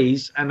the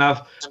threes, and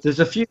there's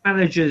a few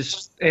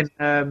managers in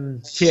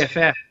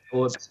TFF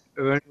or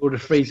in all the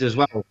threes as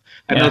well,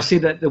 and I see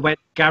that the way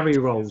Gary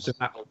rolls in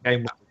that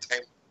game,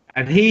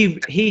 and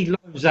he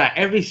loans out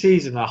every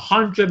season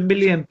 £100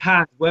 million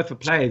worth of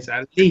players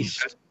at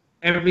least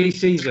every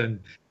season.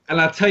 And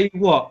I tell you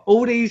what,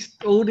 all these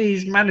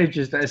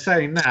managers that are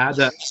saying now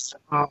that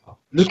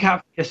look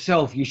out for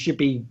yourself, you should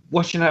be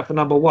watching out for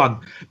number one.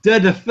 They're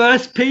the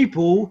first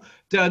people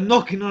that are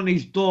knocking on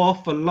his door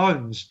for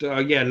loans.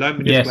 Loan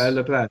me this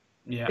player.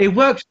 Yeah. It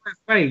works both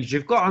ways.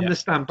 You've got to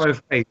understand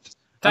both ways.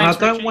 Thanks,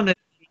 and I don't want to.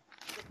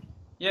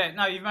 Yeah,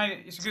 no, you've made it.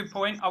 It's a good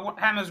point.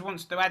 Hammers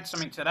wants to add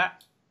something to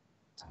that.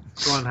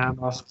 Go on,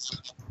 Hammer.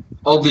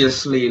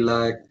 Obviously,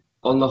 like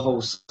on the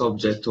whole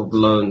subject of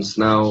loans,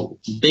 now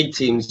big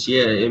teams,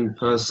 in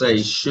per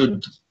se,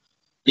 should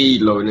be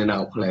loaning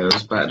out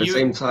players, but at the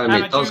same time,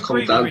 it does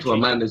come down to a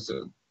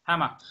manager.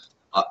 Hammer.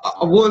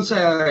 I wouldn't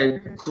say I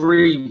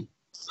agree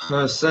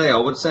per se. I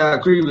would say I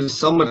agree with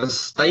some of the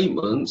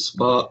statements,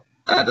 but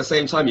at the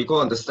same time, you've got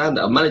to understand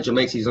that a manager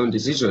makes his own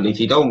decision. If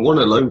he don't want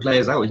to loan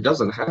players out, he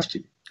doesn't have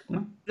to.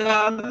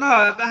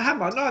 No,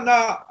 Hammer,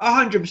 no,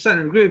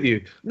 100% agree with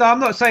you. No, I'm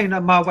not saying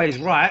that my way is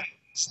right.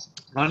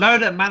 I know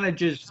that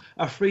managers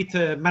are free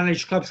to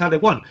manage clubs how they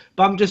want.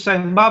 But I'm just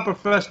saying, my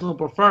personal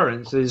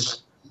preference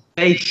is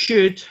they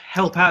should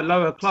help out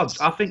lower clubs.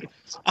 I think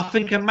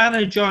a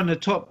manager in the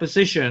top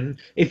position,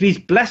 if he's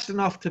blessed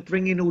enough to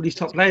bring in all these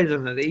top players,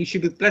 he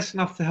should be blessed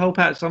enough to help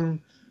out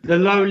the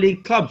low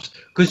league clubs.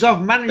 Because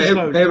I've managed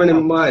bearing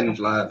in mind,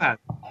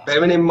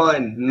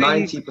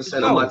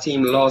 90% of my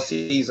team last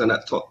season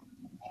at top.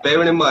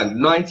 Bearing in mind,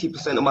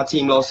 90% of my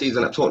team last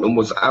season at Tottenham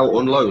was out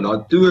on loan.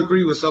 I do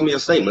agree with some of your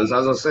statements,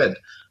 as I said.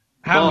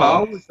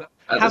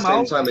 At the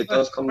same time, it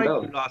does come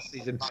down. Last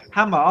season,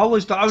 Hammer, I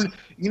was the only,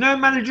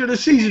 Manager of the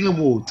Season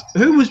award.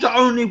 Who was the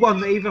only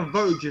one that even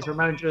voted you for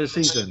Manager of the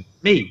Season?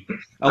 Me.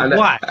 And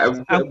why?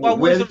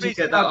 Where did you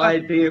get that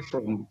idea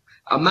from?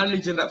 A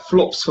manager that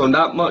flops from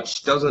that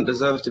much doesn't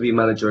deserve to be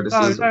Manager of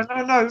the Season.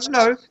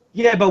 No.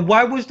 Yeah, but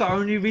why was the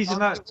only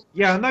reason I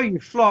know you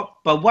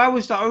flopped, but why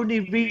was the only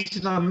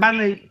reason I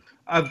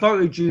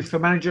voted you for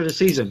Manager of the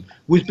Season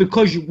was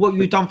because what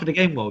you've done for the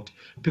game world.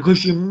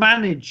 Because you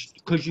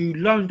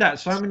loaned out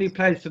so many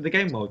players to the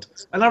game world.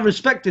 And I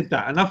respected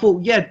that. And I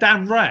thought, yeah,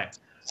 damn right.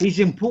 He's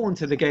important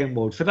to the game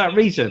world for that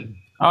reason.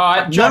 All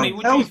right, Jonny,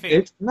 what do you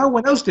think? No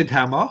one else did,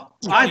 Hammer.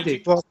 I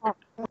did. Well, I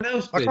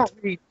can't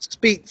really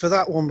speak for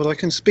that one, but I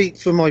can speak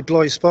for my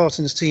Blythe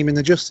Spartans team in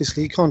the Justice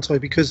League, can't I?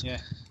 Because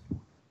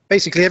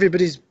basically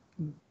everybody's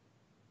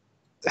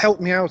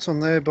helped me out on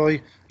there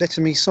by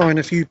letting me sign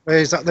a few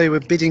players that they were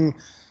bidding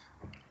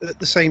at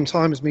the same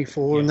time as me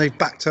for, and they've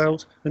backed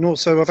out. And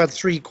also I've had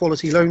 3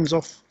 quality loans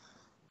off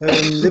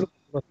Liverpool,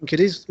 I think it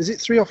is. Is it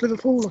 3 off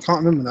Liverpool? I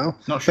can't remember now.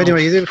 Not sure. But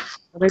anyway,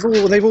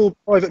 they've all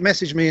private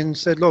messaged me and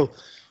said, "Look,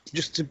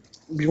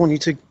 we want you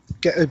to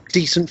get a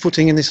decent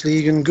footing in this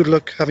league, and good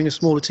luck having a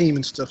smaller team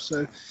and stuff."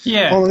 So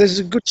there's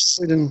a good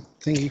side and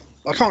thingy.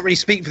 I can't really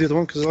speak for the other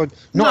one because I'm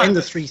not in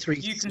the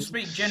 3-3. You can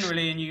speak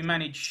generally, and you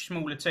manage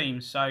smaller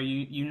teams, so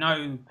you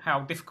know how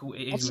difficult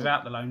it is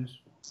without the loans.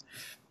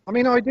 I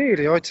mean,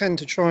 ideally, I tend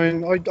to try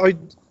and I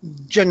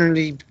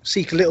generally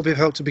seek a little bit of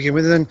help to begin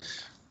with, and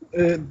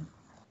then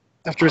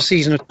after a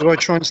season or two, I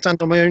try and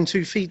stand on my own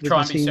 2 feet.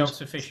 Try and be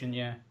self-sufficient,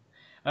 yeah.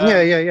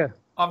 Yeah.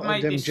 I've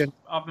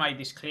made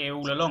this clear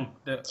all along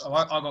that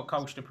I got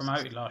Colchester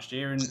promoted last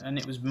year, and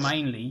it was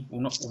mainly,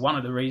 well, not one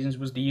of the reasons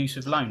was the use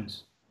of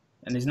loans,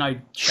 and there's no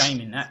shame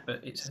in that,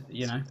 but it's Of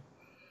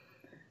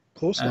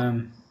course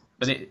not.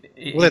 But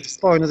that's the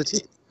spine of the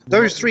team.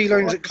 Those 3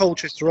 loans at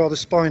Colchester are the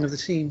spine of the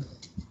team.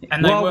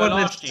 And they were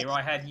last year.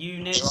 I had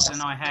Eunice,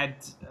 and I had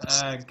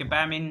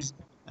Gabamin,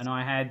 and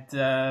I had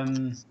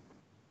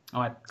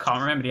I can't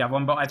remember the other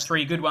one, but I had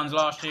 3 good ones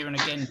last year, and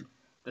again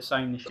the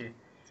same this year.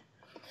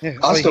 Yeah,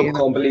 I still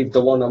can't believe the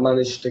one I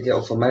managed to get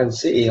off of Man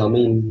City. I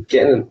mean,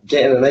 getting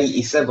an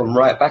 87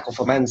 right back off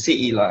of Man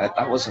City, like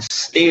that was a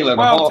steal and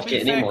a half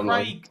getting him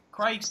on.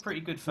 Craig's pretty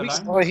good for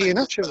loan. Well,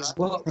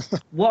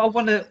 what I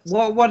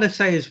want to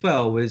say as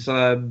well is,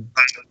 for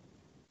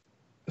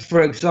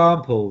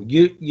example,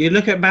 you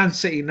look at Man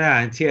City now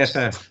in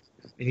TFF,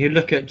 and you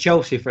look at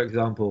Chelsea, for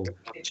example.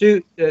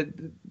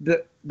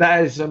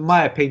 That is, in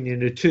my opinion,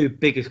 the 2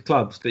 biggest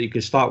clubs that you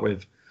could start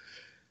with.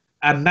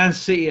 And Man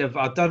City have,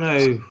 I don't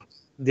know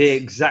the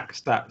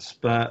exact stats,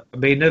 but I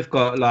mean they've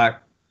got like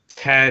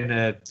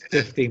 10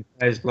 15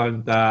 players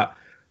loaned that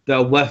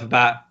are worth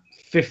about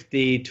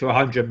 50 to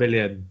 100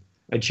 million,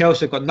 and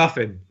Chelsea got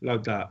nothing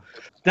loaned that.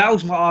 That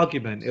was my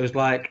argument. It was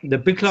like the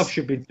big clubs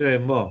should be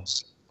doing more.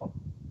 Well,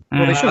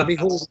 they shouldn't be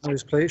holding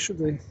those players, should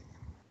they?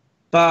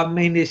 But I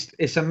mean,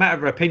 it's a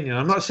matter of opinion.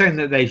 I'm not saying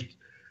that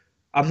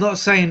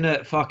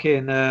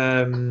fucking.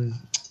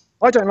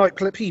 I don't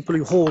like people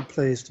who hoard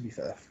players, to be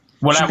fair.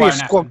 Well, that won't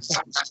happen.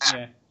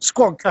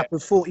 Squad cap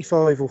of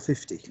 45 or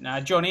 50. Now,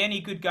 Jonny,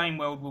 any good game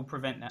world will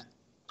prevent that.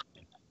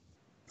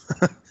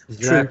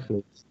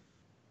 Exactly.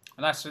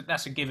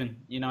 That's a given.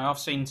 I've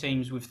seen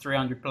teams with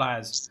 300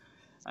 players,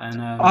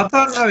 and I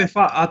don't know if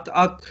I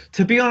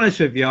to be honest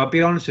with you, I'll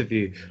be honest with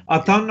you. I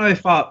don't know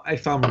if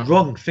I'm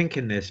wrong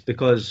thinking this,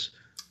 because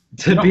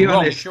to be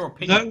honest, no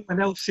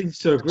one else seems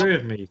to agree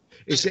with me.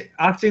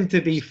 I seem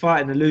to be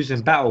fighting a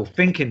losing battle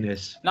thinking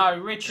this. No,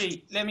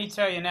 Richie, let me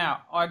tell you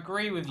now. I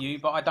agree with you,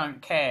 but I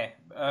don't care.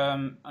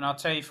 And I'll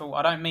tell you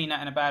I don't mean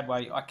that in a bad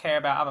way. I care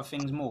about other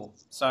things more.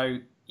 So,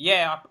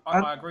 yeah,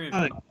 I agree with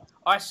you.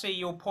 I see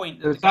your point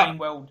that the game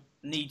world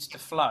needs to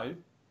flow.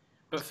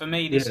 But for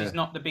me, this is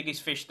not the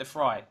biggest fish to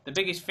fry. The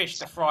biggest fish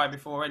to fry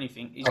before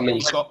anything is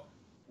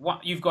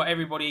you've got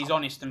everybody who's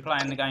honest and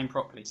playing the game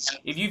properly.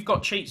 If you've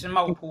got cheats and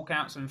multiple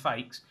counts and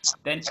fakes,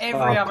 then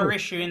every other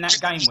issue in that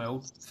game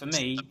world, for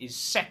me, is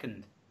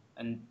second.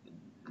 And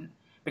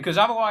because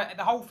otherwise,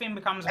 the whole thing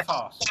becomes a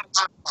farce.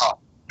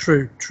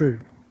 True.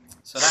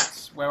 So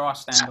that's where I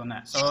stand on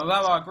that. So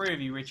although I agree with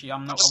you, Richie,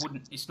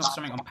 it's not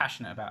something I'm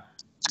passionate about.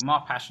 My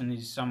passion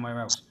is somewhere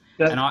else.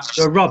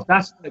 So Rob,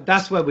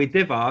 that's where we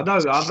differ. I know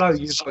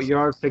you've got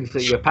your own things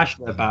that you're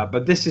passionate about,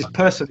 but this is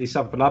personally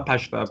something I'm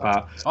passionate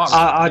about.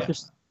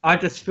 I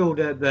just feel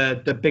that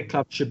the big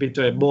clubs should be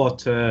doing more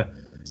to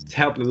to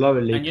help the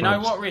lower league. And you know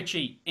what,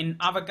 Richie? In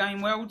other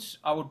game worlds,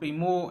 I would be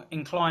more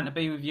inclined to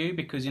be with you,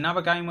 because in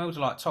other game worlds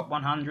like Top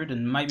 100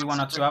 and maybe one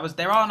or two others,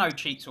 there are no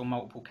cheats or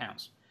multiple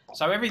counts.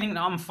 So everything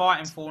that I'm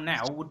fighting for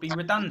now would be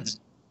redundant.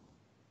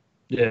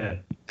 Yeah.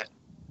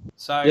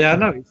 So yeah, I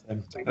know.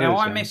 Now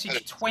I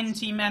messaged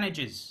 20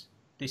 managers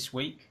this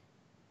week.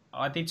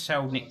 I did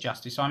tell Nick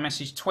Justice. I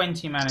messaged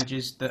 20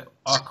 managers that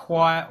are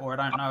quiet or I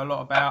don't know a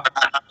lot about,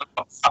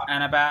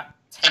 and about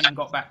 10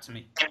 got back to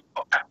me.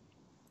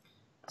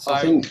 So,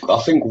 I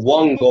think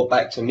one got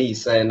back to me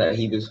saying that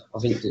he was. I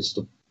think it's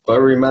the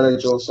Bury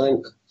manager or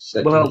something.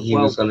 Said he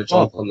was going to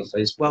jump on the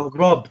Facebook. Well,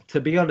 Rob,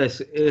 to be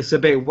honest, it's a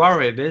bit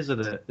worrying, isn't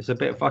it? It's a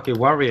bit fucking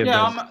worrying.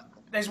 Yeah,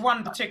 there's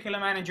one particular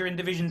manager in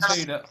Division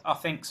 2 that I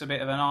think's a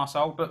bit of an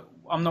arsehole, but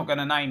I'm not going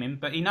to name him.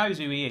 But he knows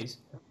who he is,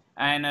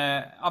 and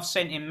I've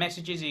sent him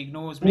messages. He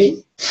ignores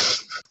me,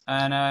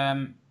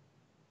 and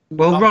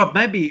Rob,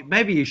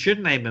 maybe you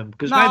should name him,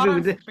 because I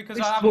haven't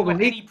got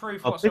any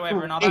proof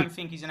whatsoever, and I don't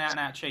think he's an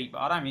out-and-out cheat.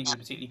 But I don't think he's a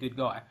particularly good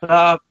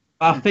guy.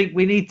 I think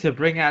we need to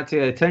bring out to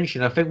your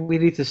attention. I think we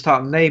need to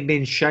start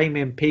naming,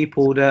 shaming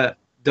people that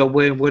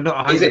we're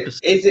not 100%.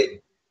 Is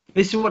it?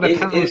 This is what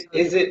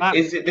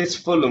is it this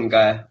Fulham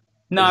guy?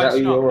 No, it's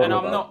not, and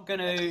I'm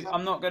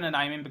not gonna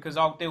name him because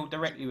I'll deal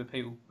directly with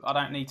people. I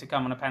don't need to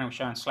come on a panel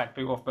show and slag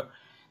people off. But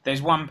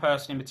there's one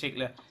person in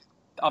particular.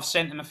 I've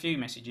sent them a few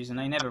messages and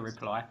they never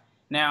reply.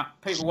 Now,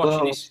 people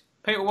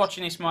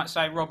watching this might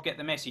say, "Rob, get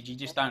the message. You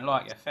just don't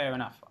like it." Fair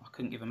enough. I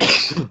couldn't give a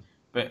message.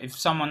 But if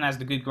someone has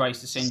the good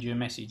grace to send you a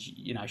message,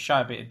 show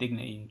a bit of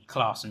dignity and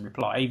class and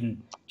reply,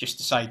 even just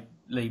to say,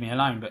 "Leave me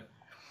alone." But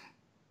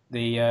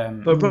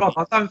But Rob,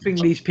 I don't think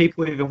these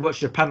people even watch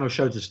the panel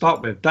show to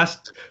start with.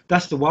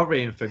 That's the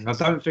worrying thing. I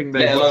don't think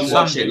they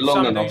watch it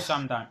long enough.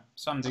 Some do,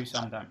 some do,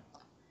 some don't.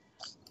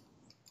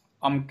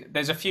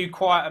 There's a few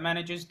quieter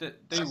managers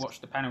that do watch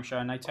the panel show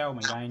and they tell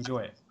me they enjoy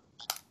it.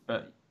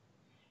 But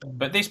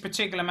this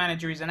particular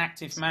manager is an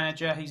active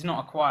manager. He's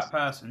not a quiet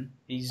person.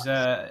 He's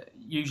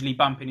usually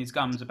bumping his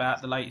gums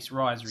about the latest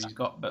riser he's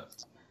got.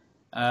 But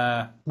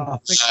Rob, I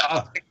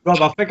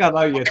think I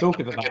know you're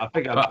talking about. I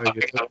think I know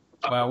you're talking.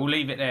 Well, we'll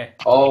leave it there.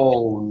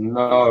 Oh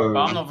no! But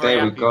I'm not very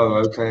there we happy. go.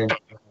 Okay.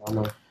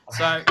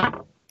 So,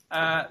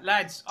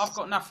 lads, I've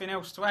got nothing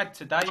else to add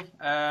today.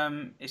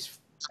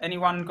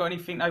 Anyone got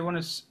anything they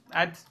want to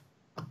add?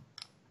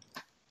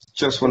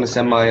 Just want to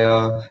send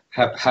my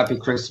happy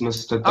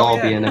Christmas to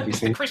Derby and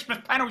everything. It's the Christmas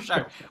panel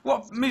show.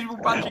 What miserable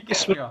bunch of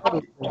gifts you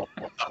are.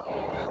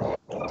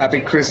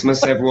 Happy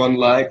Christmas, everyone!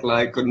 Like,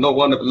 not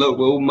one of look,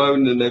 we're all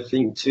moaning and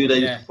everything 2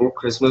 days before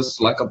Christmas,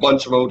 like a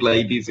bunch of old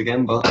ladies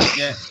again. But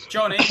yeah,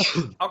 Jonny,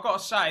 I've got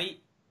to say,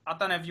 I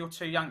don't know if you're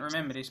too young to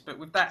remember this, but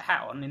with that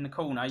hat on in the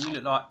corner, you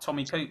look like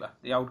Tommy Cooper,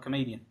 the old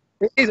comedian.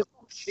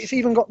 It's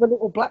even got the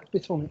little black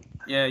bit on it.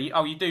 Yeah.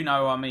 You do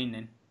know who I mean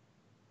then.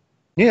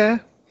 Yeah.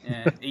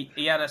 Yeah.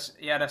 He had us.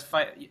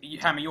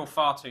 Hammer, you're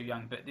far too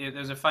young, but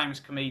there's a famous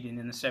comedian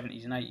in the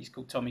 70s and 80s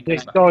called Tommy Cooper.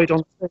 He died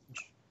on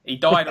stage. He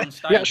died on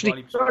stage.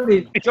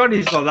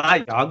 Johnny's not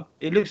that young.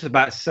 He looks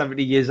about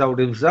 70 years old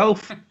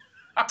himself.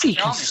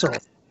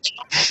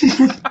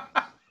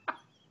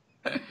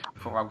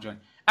 Poor old Johnny.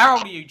 How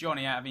old are you,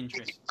 Jonny, out of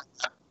interest?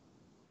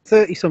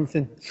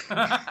 30-something.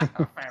 Fair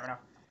enough.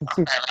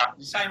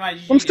 Same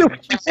age as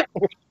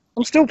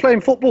I'm still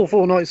playing football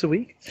 4 nights a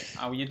week.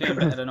 Oh, well, you're doing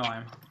better than I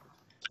am.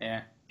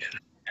 Yeah.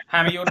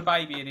 Hammer, you're the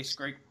baby of this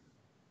group.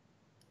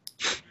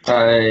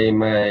 hey,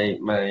 mate,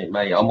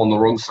 I'm on the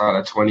wrong side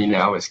of 20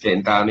 now. It's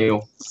getting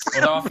downhill.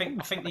 Although I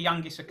think the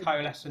youngest are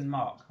Colas and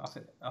Mark. I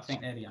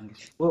think they're the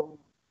youngest. Well,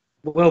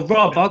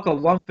 Rob, I've got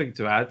one thing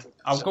to add.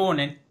 Oh, go on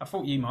then. I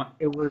thought you might.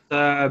 It was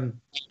a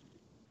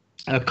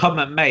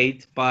comment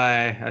made by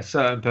a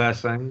certain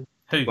person.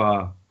 Who?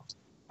 Well,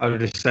 I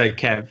would just say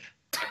Kev.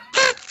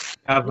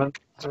 Thanks,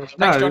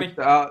 Jonny.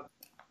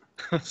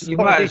 You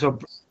might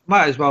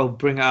as well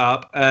bring it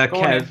up.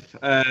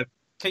 Kev,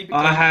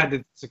 I had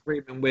a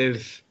disagreement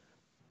with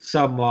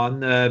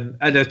someone.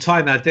 At the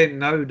time, I didn't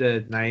know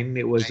the name.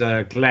 It was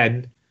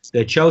Glenn,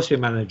 the Chelsea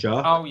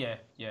manager. Oh, yeah.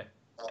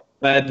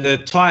 But at the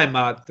time,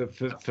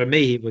 for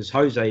me, he was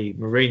Jose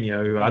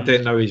Mourinho. I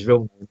didn't know his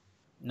real name.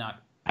 No.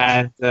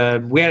 And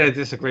we had a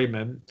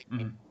disagreement.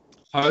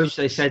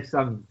 Jose said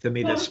something to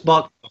me that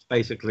sparked off,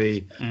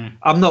 basically.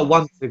 I'm not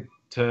one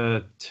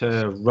to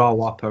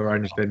roll up or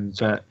anything,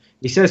 but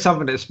he said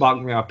something that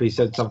sparked me up. He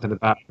said something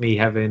about me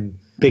having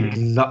big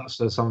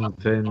nuts or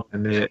something,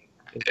 and it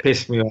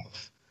pissed me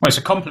off. Well, it's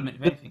a compliment,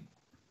 if anything.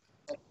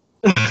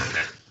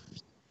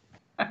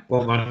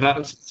 Well, my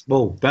nuts are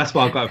small. That's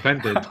why I got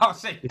offended. Oh,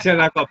 see. He said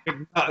I got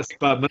big nuts,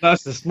 but my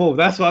nuts are small.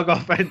 That's why I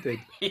got offended.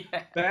 Yeah.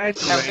 But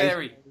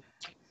anyway,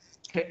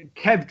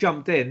 Kev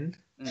jumped in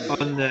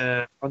on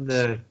the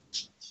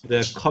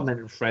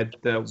comment thread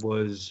that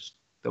was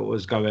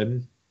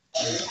going,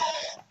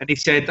 and he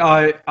said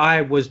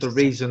I was the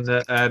reason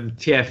that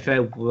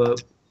TFF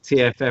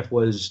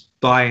was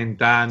dying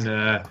down.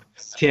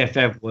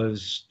 TFF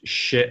was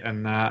shit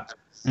and that.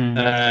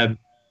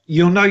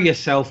 You'll know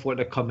yourself what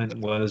the comment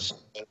was.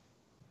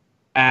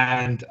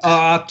 And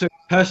I took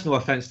personal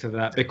offence to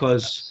that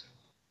because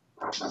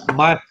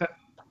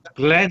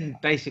Glenn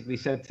basically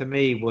said to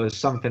me was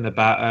something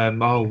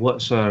about,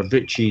 what's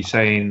Richie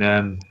saying,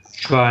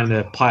 trying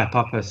to pipe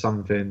up or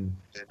something.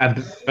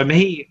 And for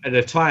me at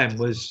the time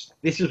this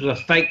was a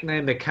fake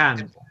name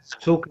account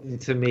talking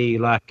to me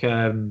like,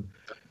 I'll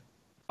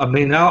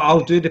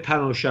do the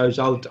panel shows.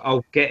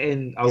 I'll get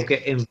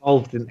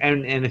involved in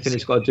anything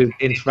that's got to do with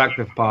the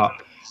interactive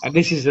part. And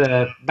this is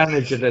a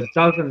manager that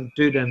doesn't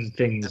do them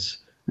things.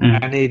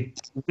 And he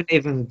didn't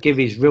even give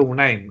his real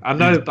name. I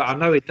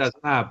know he does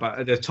now, but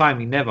at the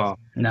time he never.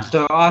 No.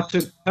 So I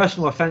took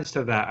personal offence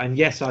to that, and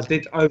yes, I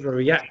did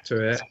overreact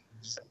to it.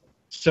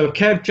 So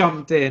Kev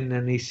jumped in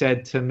and he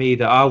said to me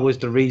that I was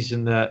the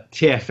reason that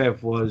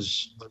TFF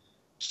was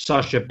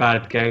such a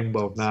bad game.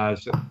 Well, now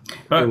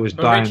it was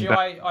dying. Richie,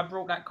 I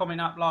brought that comment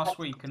up last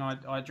week and I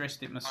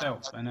addressed it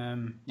myself, and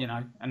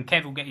and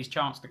Kev will get his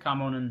chance to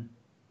come on and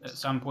at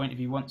some point if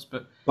he wants.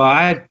 But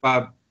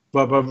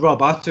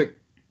Rob, I took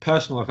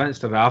personal offence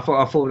to that. I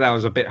thought that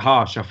was a bit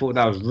harsh. I thought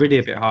that was really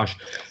a bit harsh.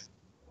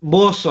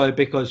 More so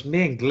because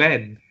me and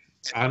Glenn,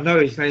 I know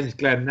his name's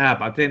Glenn now,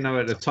 but I didn't know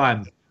at the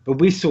time. But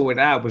we sorted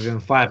it out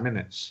within 5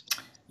 minutes.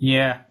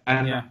 Yeah.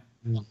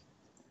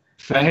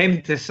 For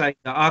him to say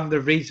that I'm the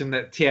reason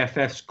that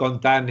TFF's gone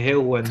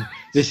downhill and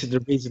this is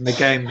the reason the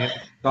game is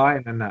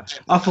dying and that,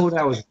 I thought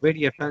that was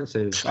really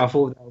offensive. Jonny,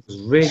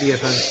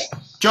 he's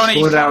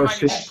trying to make a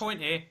good point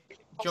here.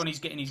 Johnny's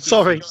getting his...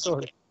 Sorry.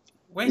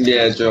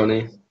 Yeah,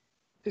 Jonny.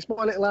 It's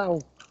my little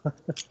owl.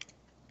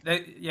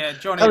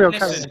 Jonny,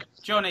 listen.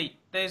 Jonny,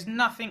 there's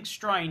nothing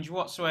strange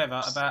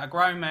whatsoever about a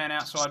grown man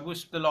outside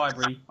Worcester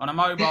Library on a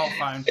mobile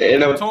phone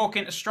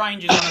talking to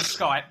strangers on a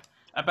Skype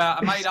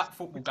about a made-up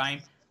football game,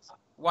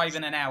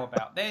 waving an owl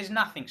about. There's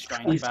nothing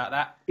strange about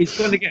that. He's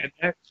going to get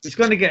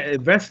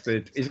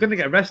arrested. He's going to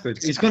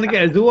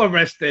get us all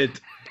arrested.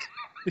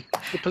 The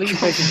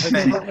police agent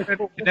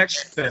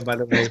connection to him, by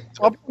the way.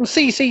 I'm on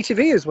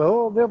CCTV as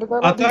well.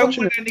 I don't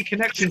want any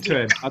connection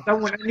to him.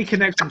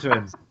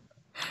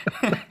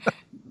 I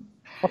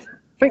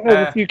think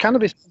there's a few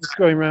cannabis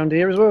going around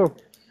here as well.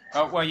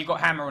 Oh, well, you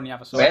got Hammer on the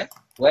other side.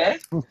 Where?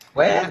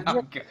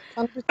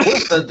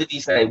 Worcester, did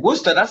he say?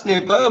 Worcester, that's near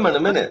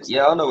Birmingham, isn't it?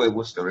 Yeah, I know where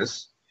Worcester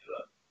is.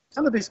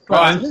 Cannabis.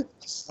 Don't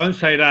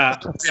say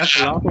that. That's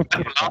a lot.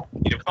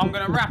 I'm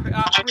going to wrap it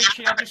up.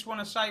 Richie, I just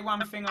want to say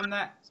one thing on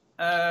that.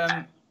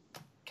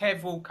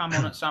 Kev will come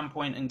on at some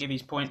point and give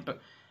his point,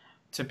 but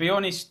to be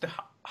honest,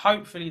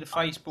 hopefully the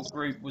Facebook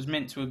group was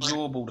meant to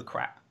absorb all the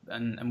crap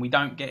and we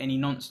don't get any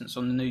nonsense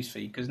on the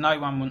newsfeed because no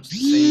one wants to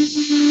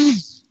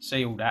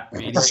see all that.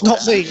 Really. That's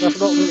not me.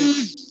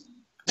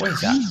 What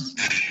is that?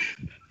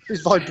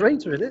 It's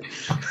vibrator, isn't it?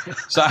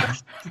 So,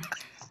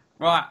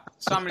 right,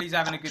 somebody's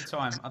having a good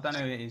time. I don't know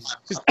who it is.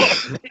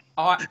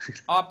 I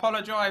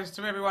apologise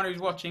to everyone who's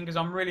watching because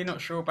I'm really not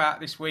sure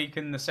about this week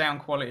and the sound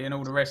quality and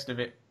all the rest of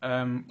it.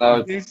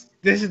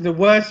 This is the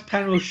worst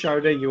panel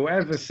show that you'll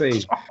ever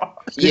see.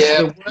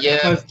 Yeah.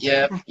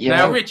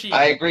 Now, Richie,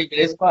 I agree with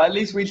this, but at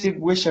least we did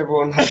wish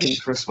everyone happy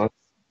Christmas.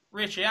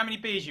 Richie, how many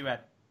beers you had?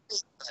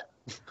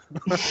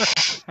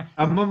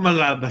 I'm on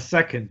my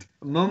second.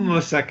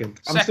 I'm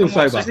still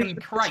sober.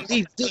 Second crate.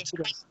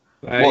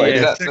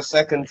 That's the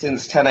second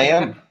since 10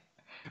 a.m.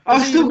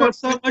 I've still got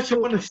so much I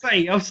want to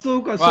say. We're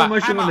going to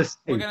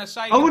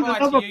say goodbye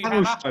to you,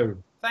 Hammer. Show.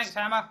 Thanks,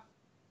 Hammer.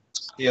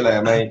 See you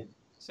later, mate.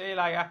 See you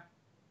later.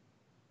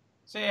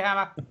 See you,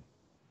 Hammer.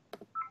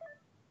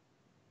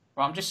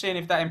 Well, I'm just seeing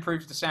if that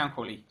improves the sound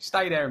quality.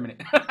 Stay there a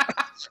minute.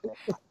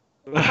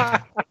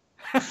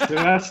 So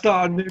let's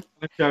start a new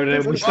panel show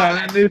then. We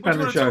start a new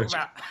panel show.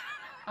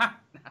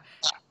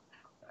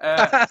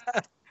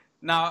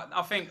 No,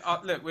 I think,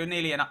 look, we're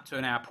nearly up to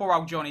an hour. Poor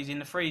old Johnny's in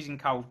the freezing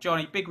cold.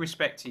 Jonny, big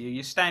respect to you.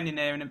 You're standing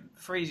there in the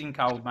freezing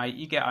cold, mate.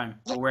 You get home,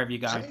 or wherever you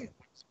go.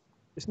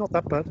 It's not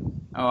that bad.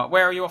 All right,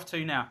 where are you off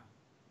to now?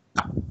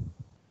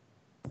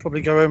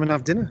 Probably go home and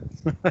have dinner.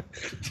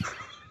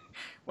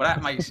 Well,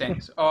 that makes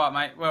sense. All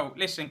right, mate. Well,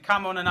 listen,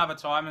 come on another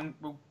time and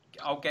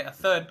I'll get a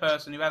third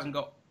person who hasn't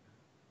got...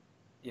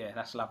 Yeah,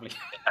 that's lovely.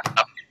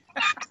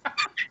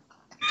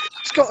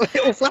 It's got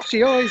little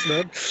flashy eyes,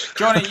 man.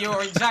 Jonny,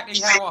 you're exactly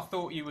how I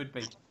thought you would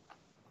be.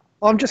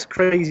 I'm just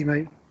crazy,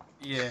 mate.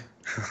 Yeah.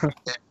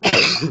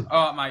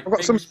 All right, mate. I've got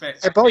Big some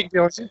respect. a bike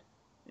behind you.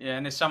 Yeah,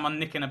 and there's someone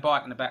nicking a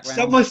bike in the background.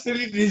 Someone's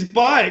stealing his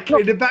bike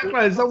in the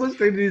background. Someone's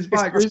stealing his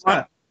bike. Who's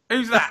that?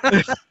 Who's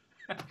that?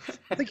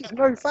 I think it's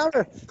Mo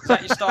Farah. Is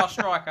that your star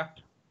striker?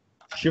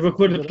 Should we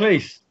call the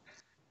police?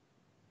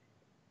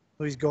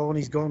 Oh, he's gone.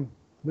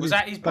 Was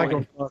that his bike?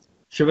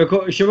 Should we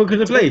call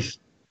the police?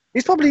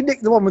 He's probably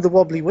nicked the one with the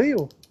wobbly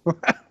wheel.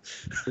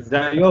 Is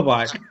that your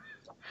bike?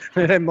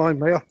 I don't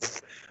mind,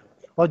 mate.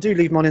 I do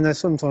leave mine in there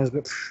sometimes,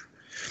 but...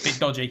 Bit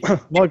dodgy.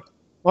 I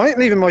ain't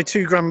leaving my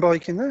 $2,000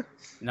 bike in there.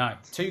 No,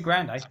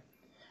 $2,000, eh?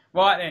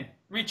 Right then.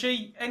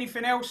 Richie,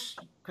 anything else?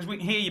 Because we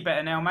can hear you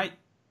better now, mate.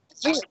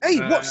 Hey,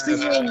 what's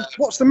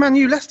the Man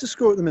U Leicester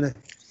score at the minute?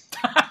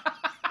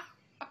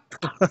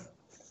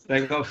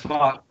 They got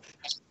fucked.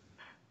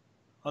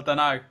 I don't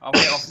know. I'll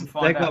get off and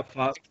find out. They got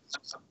fucked.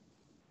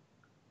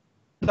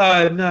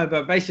 No,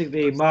 but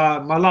basically, my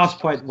last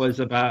point was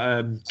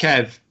about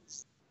Kev.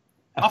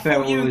 I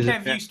thought you and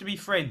Kev used to be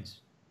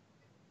friends.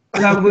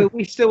 No,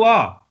 we still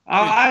are.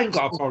 I ain't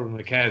got a problem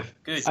with Kev.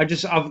 Good.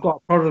 I've got a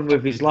problem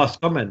with his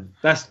last comment.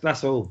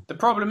 That's all. The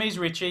problem is,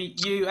 Richie,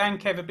 you and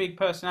Kev are big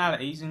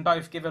personalities and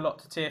both give a lot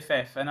to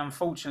TFF, and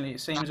unfortunately, it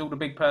seems all the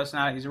big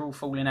personalities are all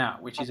falling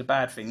out, which is a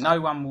bad thing.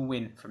 No one will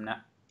win from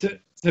that.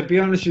 To be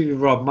honest with you,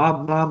 Rob, my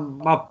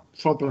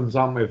problems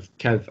aren't with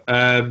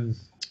Kev.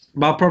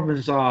 My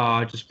problems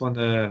are I just want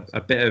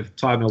a bit of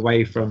time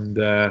away from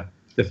the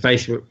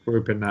Facebook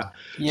group and that.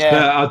 Yeah.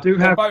 But I do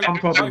have both, one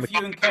problem. Both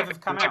you and Kev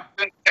have come out.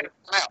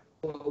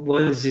 What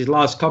was his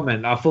last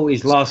comment? I thought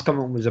his last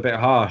comment was a bit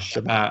harsh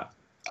about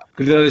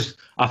because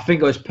I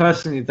think it was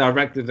personally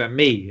directed at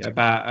me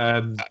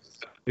about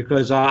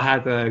because I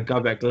had a go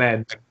at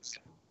Glenn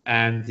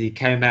and he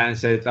came out and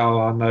said, "Oh,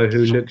 I know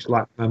who looks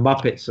like the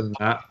Muppets and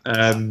that."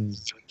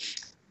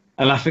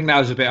 And I think that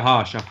was a bit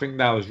harsh. I think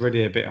that was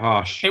really a bit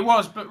harsh. It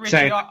was, but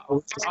Richie,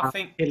 I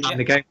think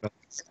the game.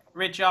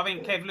 Richie, I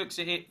think Kev looks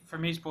at it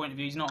from his point of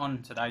view. He's not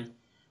on today,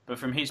 but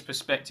from his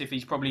perspective,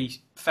 he's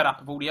probably fed up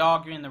with all the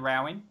arguing, the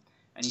rowing.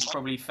 And he's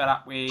probably fed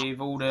up with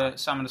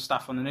some of the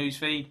stuff on the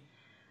newsfeed.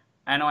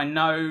 And I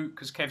know,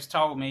 because Kev's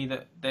told me,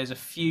 that there's a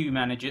few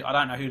managers, I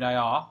don't know who they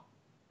are,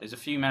 there's a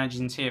few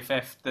managers in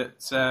TFF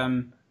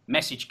that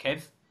message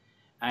Kev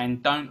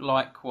and don't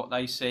like what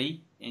they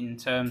see in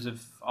terms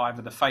of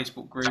either the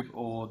Facebook group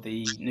or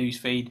the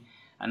newsfeed.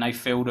 And they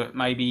feel that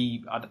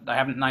maybe, they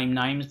haven't named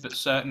names, but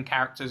certain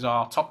characters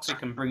are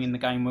toxic and bringing the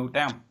game world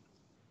down.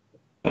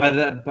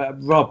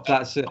 But Rob,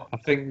 that's it. I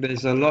think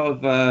there's a lot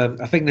of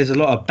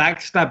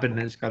backstabbing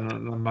that's going on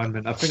at the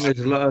moment. I think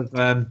there's a lot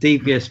of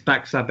devious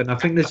backstabbing. I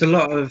think there's a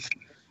lot of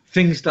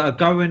things that are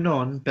going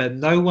on, but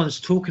no one's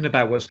talking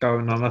about what's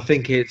going on. I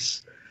think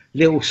it's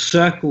little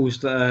circles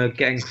that are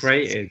getting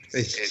created.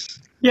 I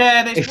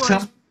don't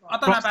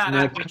know about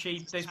that,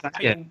 Richie. There's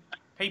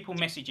people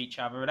message each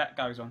other, that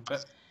goes on.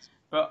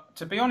 But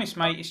to be honest,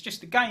 mate, it's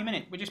just a game,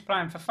 innit? We're just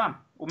playing for fun.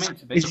 We're meant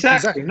to be.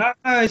 Exactly. No,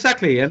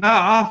 exactly. And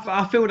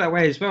I feel that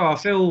way as well.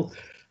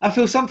 I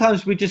feel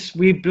sometimes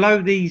we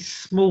blow these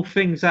small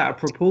things out of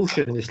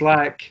proportion. It's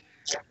like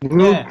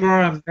we're all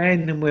grown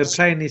men and we're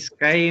playing this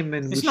game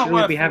and it's we not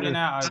worth be having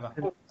out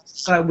over.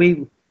 It's like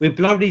we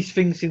blow these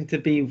things into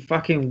being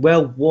fucking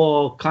World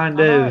War kind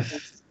of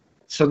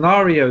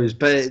scenarios,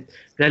 but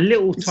they're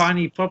little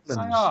tiny problems.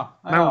 They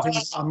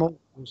are.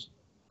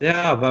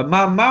 Yeah, but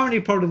my only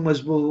problem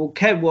was what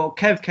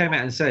Kev came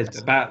out and said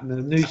about the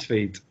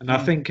newsfeed, and I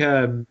think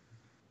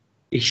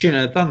he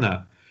shouldn't have done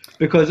that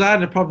because I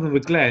had a problem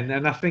with Glenn,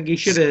 and I think he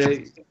should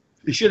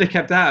have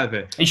kept out of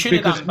it. He should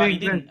have done, but he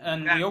didn't,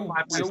 and we all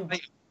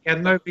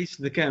had no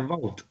reason to get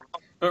involved.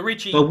 But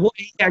Richie, what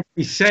he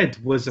actually said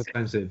was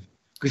offensive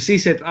because he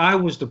said I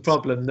was the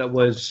problem that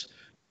was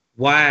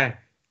why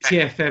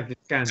TFF is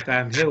going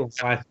downhill and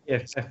why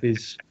TFF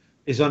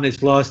is on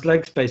its last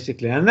legs,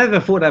 basically. I never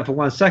thought that for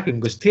 1 second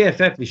because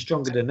TFF is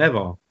stronger than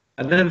ever.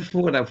 I never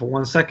thought that for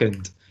 1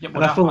 second. Yeah,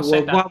 and I thought,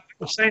 why would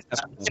you say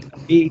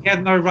that? He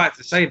had no right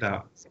to say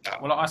that.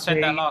 Well, I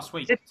said that last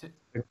week.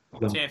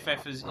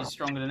 TFF is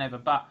stronger than ever.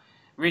 But,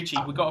 Richie,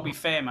 we've got to be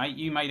fair, mate.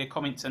 You made a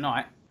comment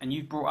tonight and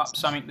you brought up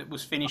something that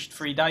was finished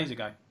 3 days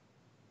ago.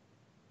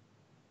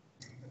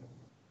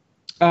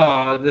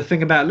 Oh, the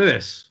thing about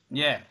Lewis?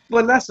 Yeah.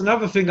 Well, that's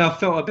another thing I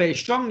felt a bit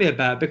strongly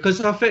about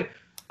because I think...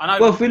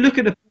 Well, if we look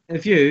at the point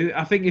of view,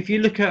 I think if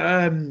you look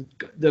at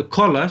the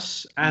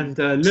Collis and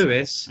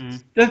Lewis,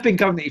 they've been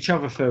going at each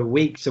other for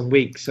weeks and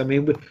weeks. I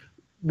mean,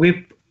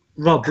 we've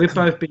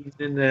both been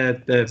in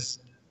the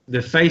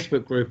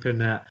Facebook group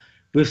and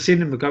we've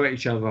seen them go at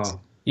each other.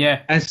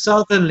 Yeah. And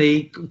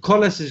suddenly,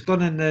 Collis has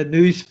gone in the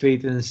news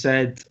feed and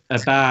said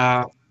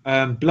about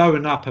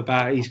blowing up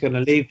about he's going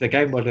to leave the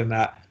game world and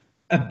that.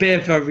 A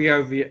bit of a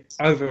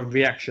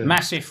overreaction.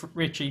 Massive,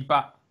 Richie,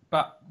 but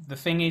the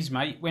thing is,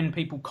 mate, when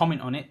people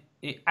comment on it,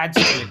 it adds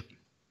to it.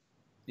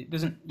 It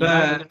doesn't.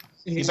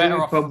 You're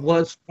better off. But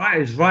what's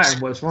right is right,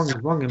 and what's wrong is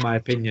wrong, in my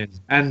opinion.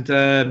 And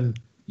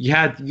you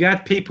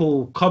had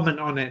people comment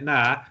on it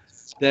now.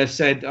 They've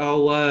said,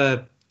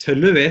 "Oh, to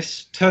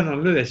Lewis, turn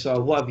on Lewis,"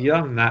 or "What have you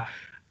done?" That,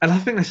 and I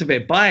think that's a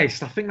bit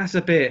biased. I think that's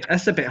a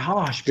bit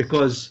harsh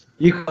because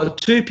you got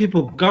two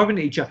people going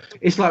at each other.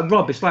 It's like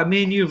Rob. It's like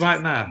me and you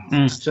right now.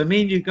 So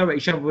me and you go at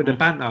each other with a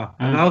banter,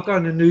 and I'll go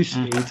on the news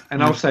feed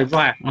and I'll say,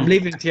 "Right, I'm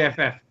leaving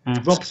TFF."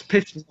 Rob's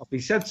pissed me off. He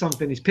said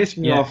something. He's pissed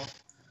me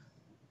off.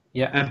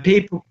 Yeah. And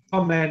people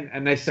comment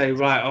and they say,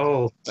 "Right,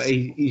 but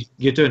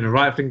you're doing the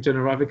right thing, doing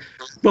the right thing."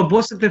 Rob,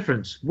 what's the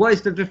difference? What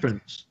is the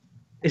difference?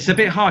 It's a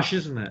bit harsh,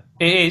 isn't it?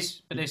 It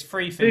is, but there's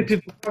 3 things. Two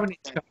people going at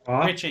each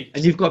other, Richie,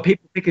 and you've got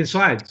people picking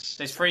sides.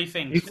 There's 3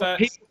 things. You've got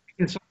people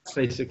picking sides,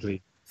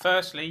 basically.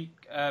 Firstly,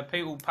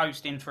 people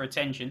posting for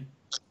attention.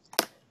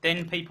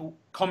 Then people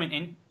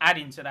commenting,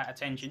 adding to that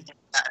attention.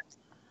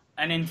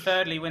 And then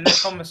thirdly, when the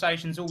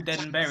conversation's all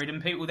dead and buried,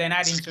 and people then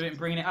add into it and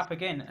bringing it up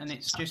again, and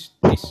it's just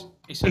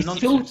it's a nonsense.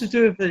 It's all to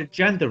do with the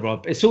agenda,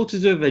 Rob. It's all to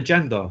do with the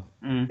agenda.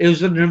 It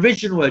was an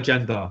original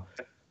agenda.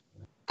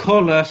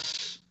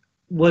 Collis,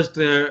 was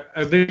the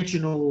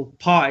original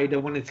party that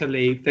wanted to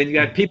leave. Then you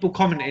had people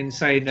commenting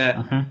saying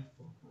that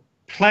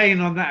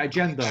playing on that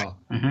agenda,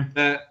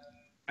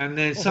 and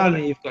then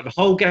suddenly you've got the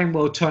whole game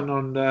world turn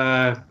on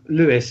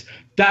Lewis.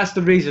 That's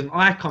the reason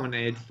I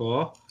commented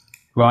for.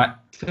 Right.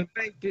 So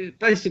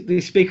basically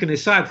speaking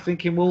his side,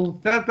 thinking,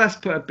 well, that's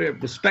put a bit of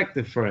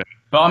perspective for it.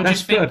 But I'm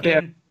just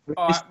thinking,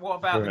 all right, what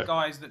about the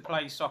guys that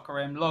play Soccer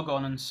M, log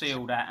on and see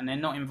all that, and they're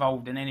not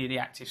involved in any of the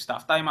active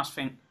stuff? They must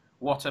think,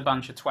 what a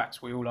bunch of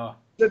twats we all are.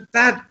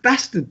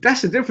 That's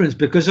the difference,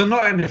 because they're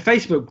not in the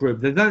Facebook group.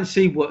 They don't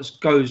see what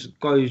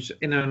goes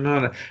in and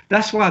another.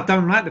 That's why I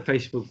don't like the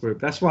Facebook group.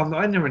 That's why I'm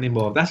not in there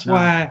anymore. That's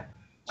why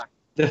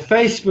the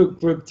Facebook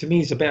group to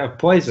me is a bit of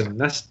poison.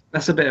 That's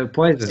a bit of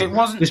poison. It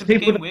wasn't to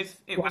begin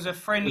with. It was a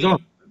friendly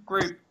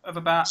group of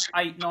about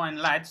 8-9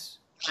 lads.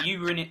 You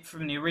were in it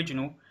from the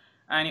original,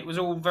 and it was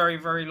all very,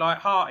 very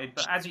light-hearted.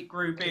 But as it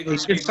grew bigger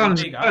and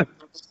bigger,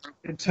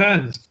 it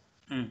turns.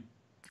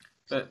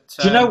 But,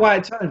 do you know why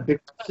it turned?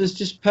 Because there's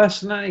just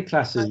personality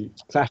clashes.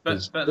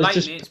 But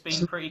lately it's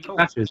been pretty cool.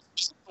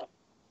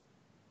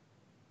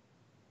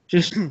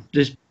 Just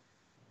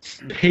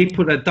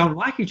people that don't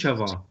like each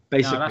other,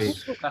 basically.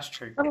 No, that's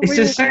true. It's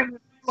the same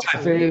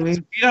life. If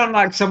you don't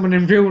like someone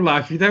in real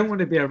life, you don't want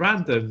to be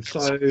around them.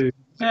 So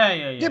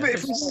yeah. But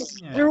if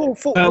we're all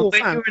football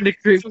fans. When you're in the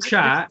group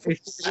chat,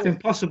 it's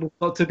impossible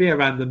not to be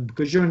around them,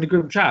 because you're in the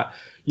group chat.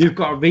 You've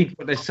got to read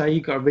what they say.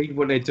 You've got to read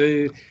what they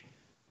do.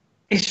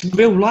 It's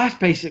real life,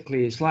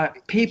 basically. It's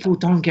like people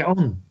don't get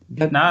on.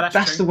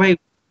 That's the way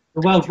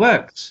the world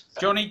works.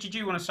 Jonny, did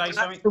you want to say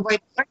something? That's the way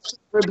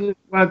it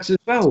works as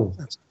well.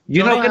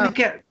 You're not going to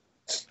get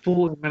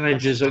football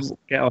managers that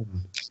get on.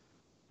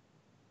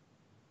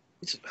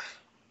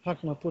 How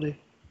can I put it?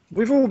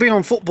 We've all been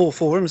on football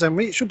forums,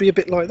 and it should be a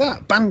bit like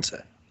that,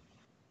 banter.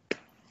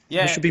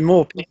 Yeah. There should be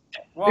more people.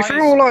 If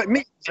we're all like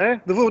me,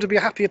 the world would be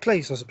a happier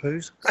place, I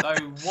suppose. So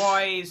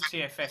why is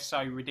TFF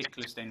so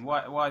ridiculous then?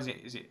 Why is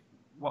it?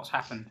 What's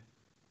happened?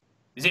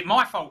 Is it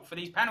my fault for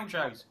these panel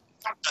shows?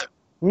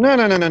 No.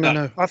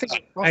 I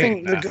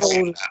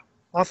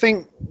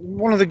think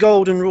one of the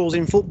golden rules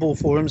in football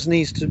forums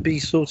needs to be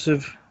sort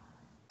of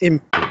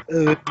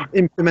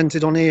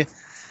implemented on here,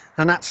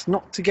 and that's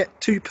not to get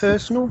too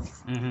personal.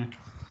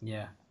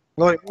 Yeah.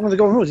 Like one of the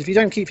golden rules, if you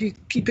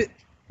keep it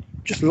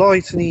just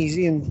light and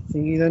easy and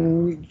thingy,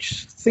 then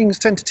things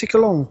tend to tick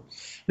along.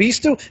 But you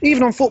still,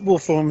 even on football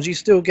forums, you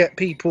still get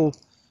people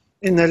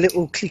in their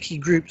little cliquey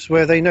groups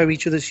where they know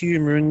each other's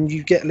humour, and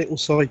you get little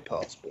side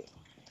parts. But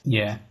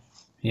yeah.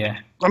 I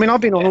mean, I've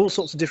been on all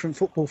sorts of different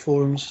football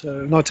forums,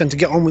 and I tend to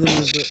get on with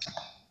them.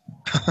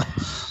 But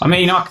I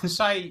mean, I can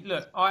say,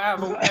 look, I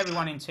have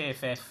everyone in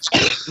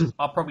TFF.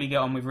 I'll probably get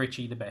on with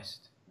Richie the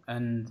best,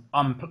 and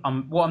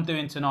what I'm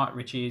doing tonight,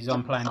 Richie, is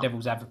I'm playing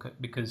devil's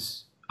advocate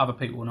because other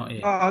people are not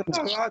here. I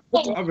appreciate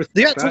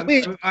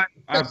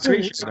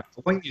that.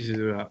 I want you to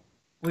do that.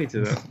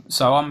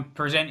 So I'm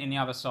presenting the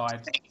other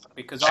side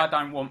because I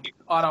don't want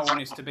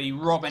us to be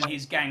robbing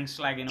his gang,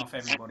 slagging off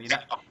everybody.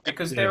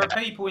 Because there are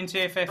people in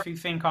TFF who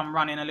think I'm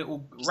running a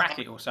little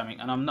racket or something,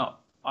 and I'm not.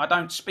 I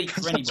don't speak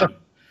for anybody.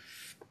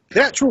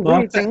 The actual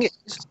weird thing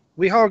is,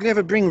 we hardly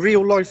ever bring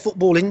real life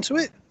football into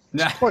it.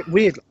 It's quite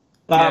weird.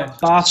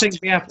 But I think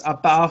we have.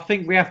 But I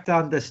think we have to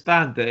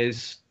understand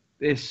that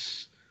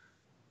there's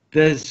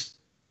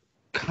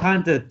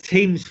kind of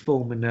teams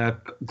forming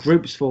there,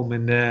 groups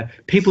forming there.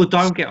 People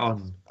don't get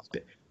on.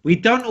 We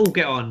don't all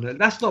get on.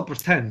 Let's not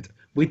pretend.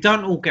 We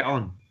don't all get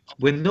on.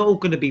 We're not all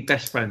going to be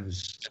best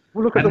friends.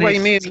 Well, look at the way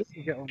me and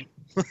Lucy get on.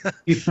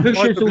 You push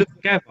us all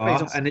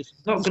together, and it's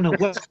not going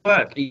to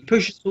work. You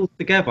push us all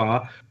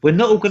together. We're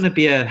not all going to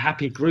be a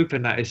happy group,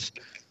 and that is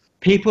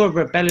people are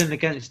rebelling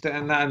against it,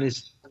 and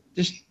it's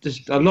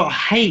just a lot of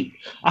hate.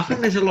 I think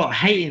there's a lot of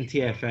hate in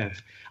TFF,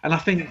 and I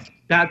think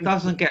that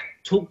doesn't get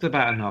talked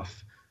about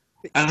enough.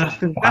 And I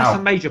think that's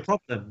a major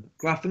problem.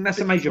 I'm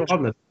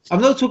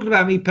not talking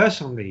about me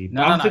personally.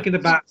 I'm thinking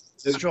about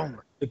the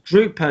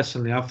group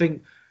personally. I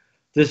think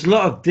there's a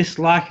lot of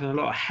dislike and a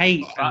lot of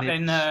hate. But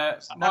then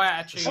my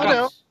attitude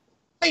is...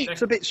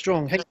 Hate's a bit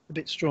strong.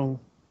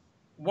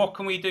 What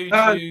can we do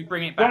to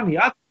bring it back? Jonny,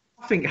 I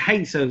think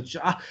hate's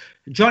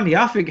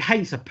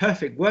a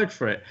perfect word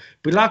for it.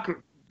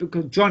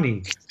 Because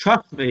Jonny,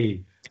 trust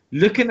me,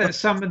 looking at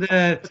some of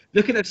the,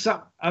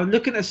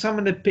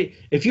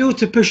 if you were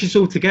to push us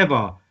all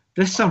together,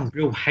 there's some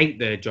real hate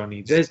there,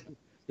 Jonny. There's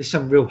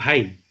some real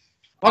hate.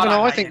 I don't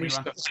know. I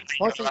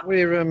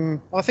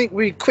think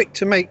we're quick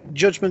to make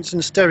judgments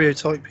and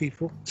stereotype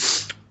people.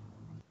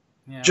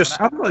 Yeah,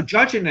 I'm not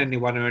judging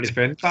anyone or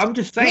anything, but I'm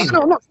just saying.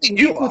 No, I'm not saying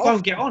people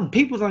don't get on.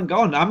 People don't get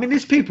on. I mean,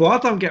 there's people I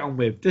don't get on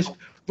with.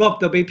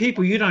 Rob, there'll be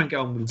people you don't get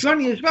on with.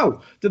 Jonny as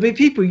well. There'll be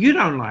people you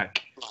don't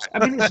like.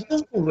 I mean, it's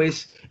normal.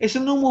 It's a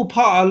normal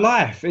part of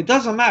life. It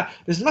doesn't matter.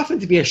 There's nothing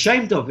to be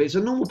ashamed of. It's a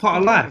normal part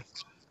of life.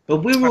 But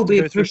we will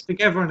be pushed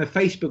together in a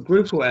Facebook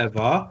group or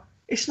whatever.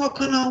 It's not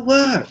going to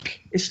work.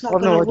 It's not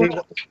going to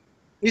work.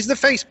 Is the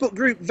Facebook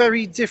group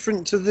very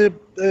different to the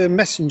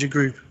Messenger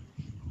group?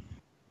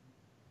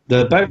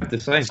 They're both the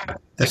same.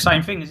 The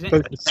same thing, isn't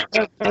it?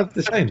 Both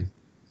the same.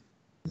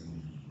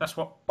 That's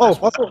what. I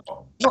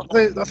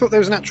thought there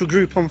was an actual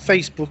group on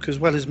Facebook as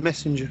well as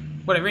Messenger.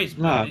 Well, there is.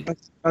 No,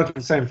 that's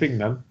the same thing,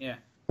 man. Yeah.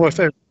 Well,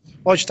 fair.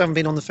 I just haven't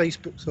been on the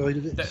Facebook side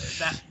of it.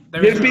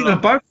 You've been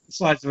on both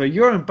sides of it.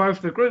 You're in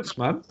both the groups,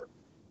 man.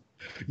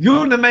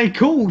 You're the main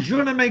cause.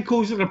 You're the main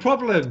cause of the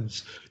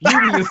problems. You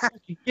and your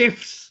fucking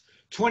gifts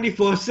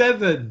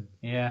 24/7.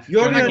 Yeah.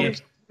 You're the only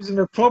cause of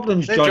the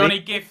problems, Jonny. Johnny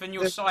Giff and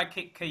your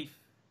sidekick Keith.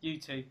 You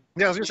two.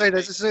 Yeah, I was going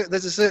to say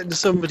there's a certain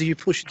somebody who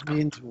pushes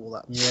me into all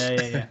that.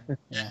 Yeah.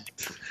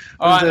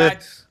 All right,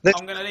 lads.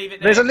 I'm going to leave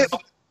it there. There's a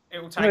little. It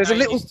will take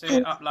ages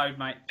to upload,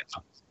 mate.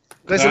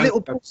 There's a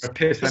little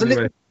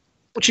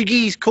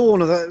Portuguese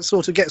corner that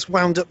sort of gets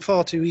wound up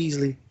far too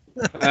easily.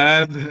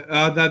 No,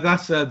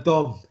 that's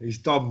Dom. He's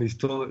Dom. He's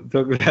talking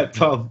about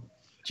Dom.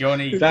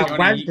 Johnny. That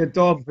wanker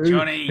Dom.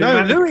 Johnny.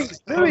 No, Louis.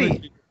 Who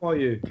are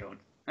you?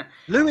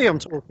 Louis, I'm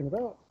talking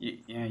about.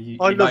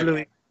 I love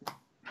Louis.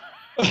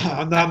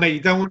 No, mate, you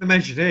don't want to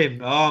mention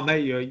him. Oh,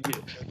 mate,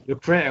 you're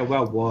creating a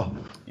world war.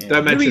 Yeah.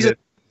 Don't mention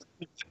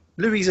it.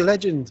 Louis a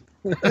legend.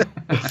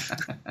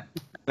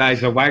 That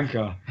is a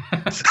wanker.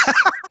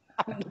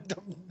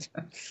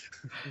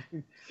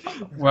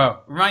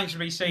 Well, remains to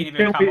be seen if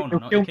he'll come on or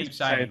not. He keeps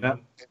saying that.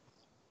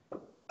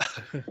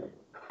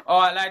 All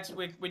right, lads,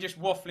 we're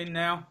just waffling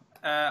now.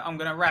 I'm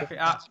going to wrap it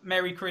up.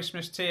 Merry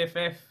Christmas,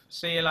 TFF.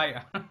 See you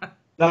later.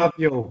 Love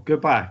you all.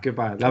 Goodbye.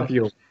 Love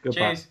you all.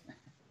 Goodbye. Cheers.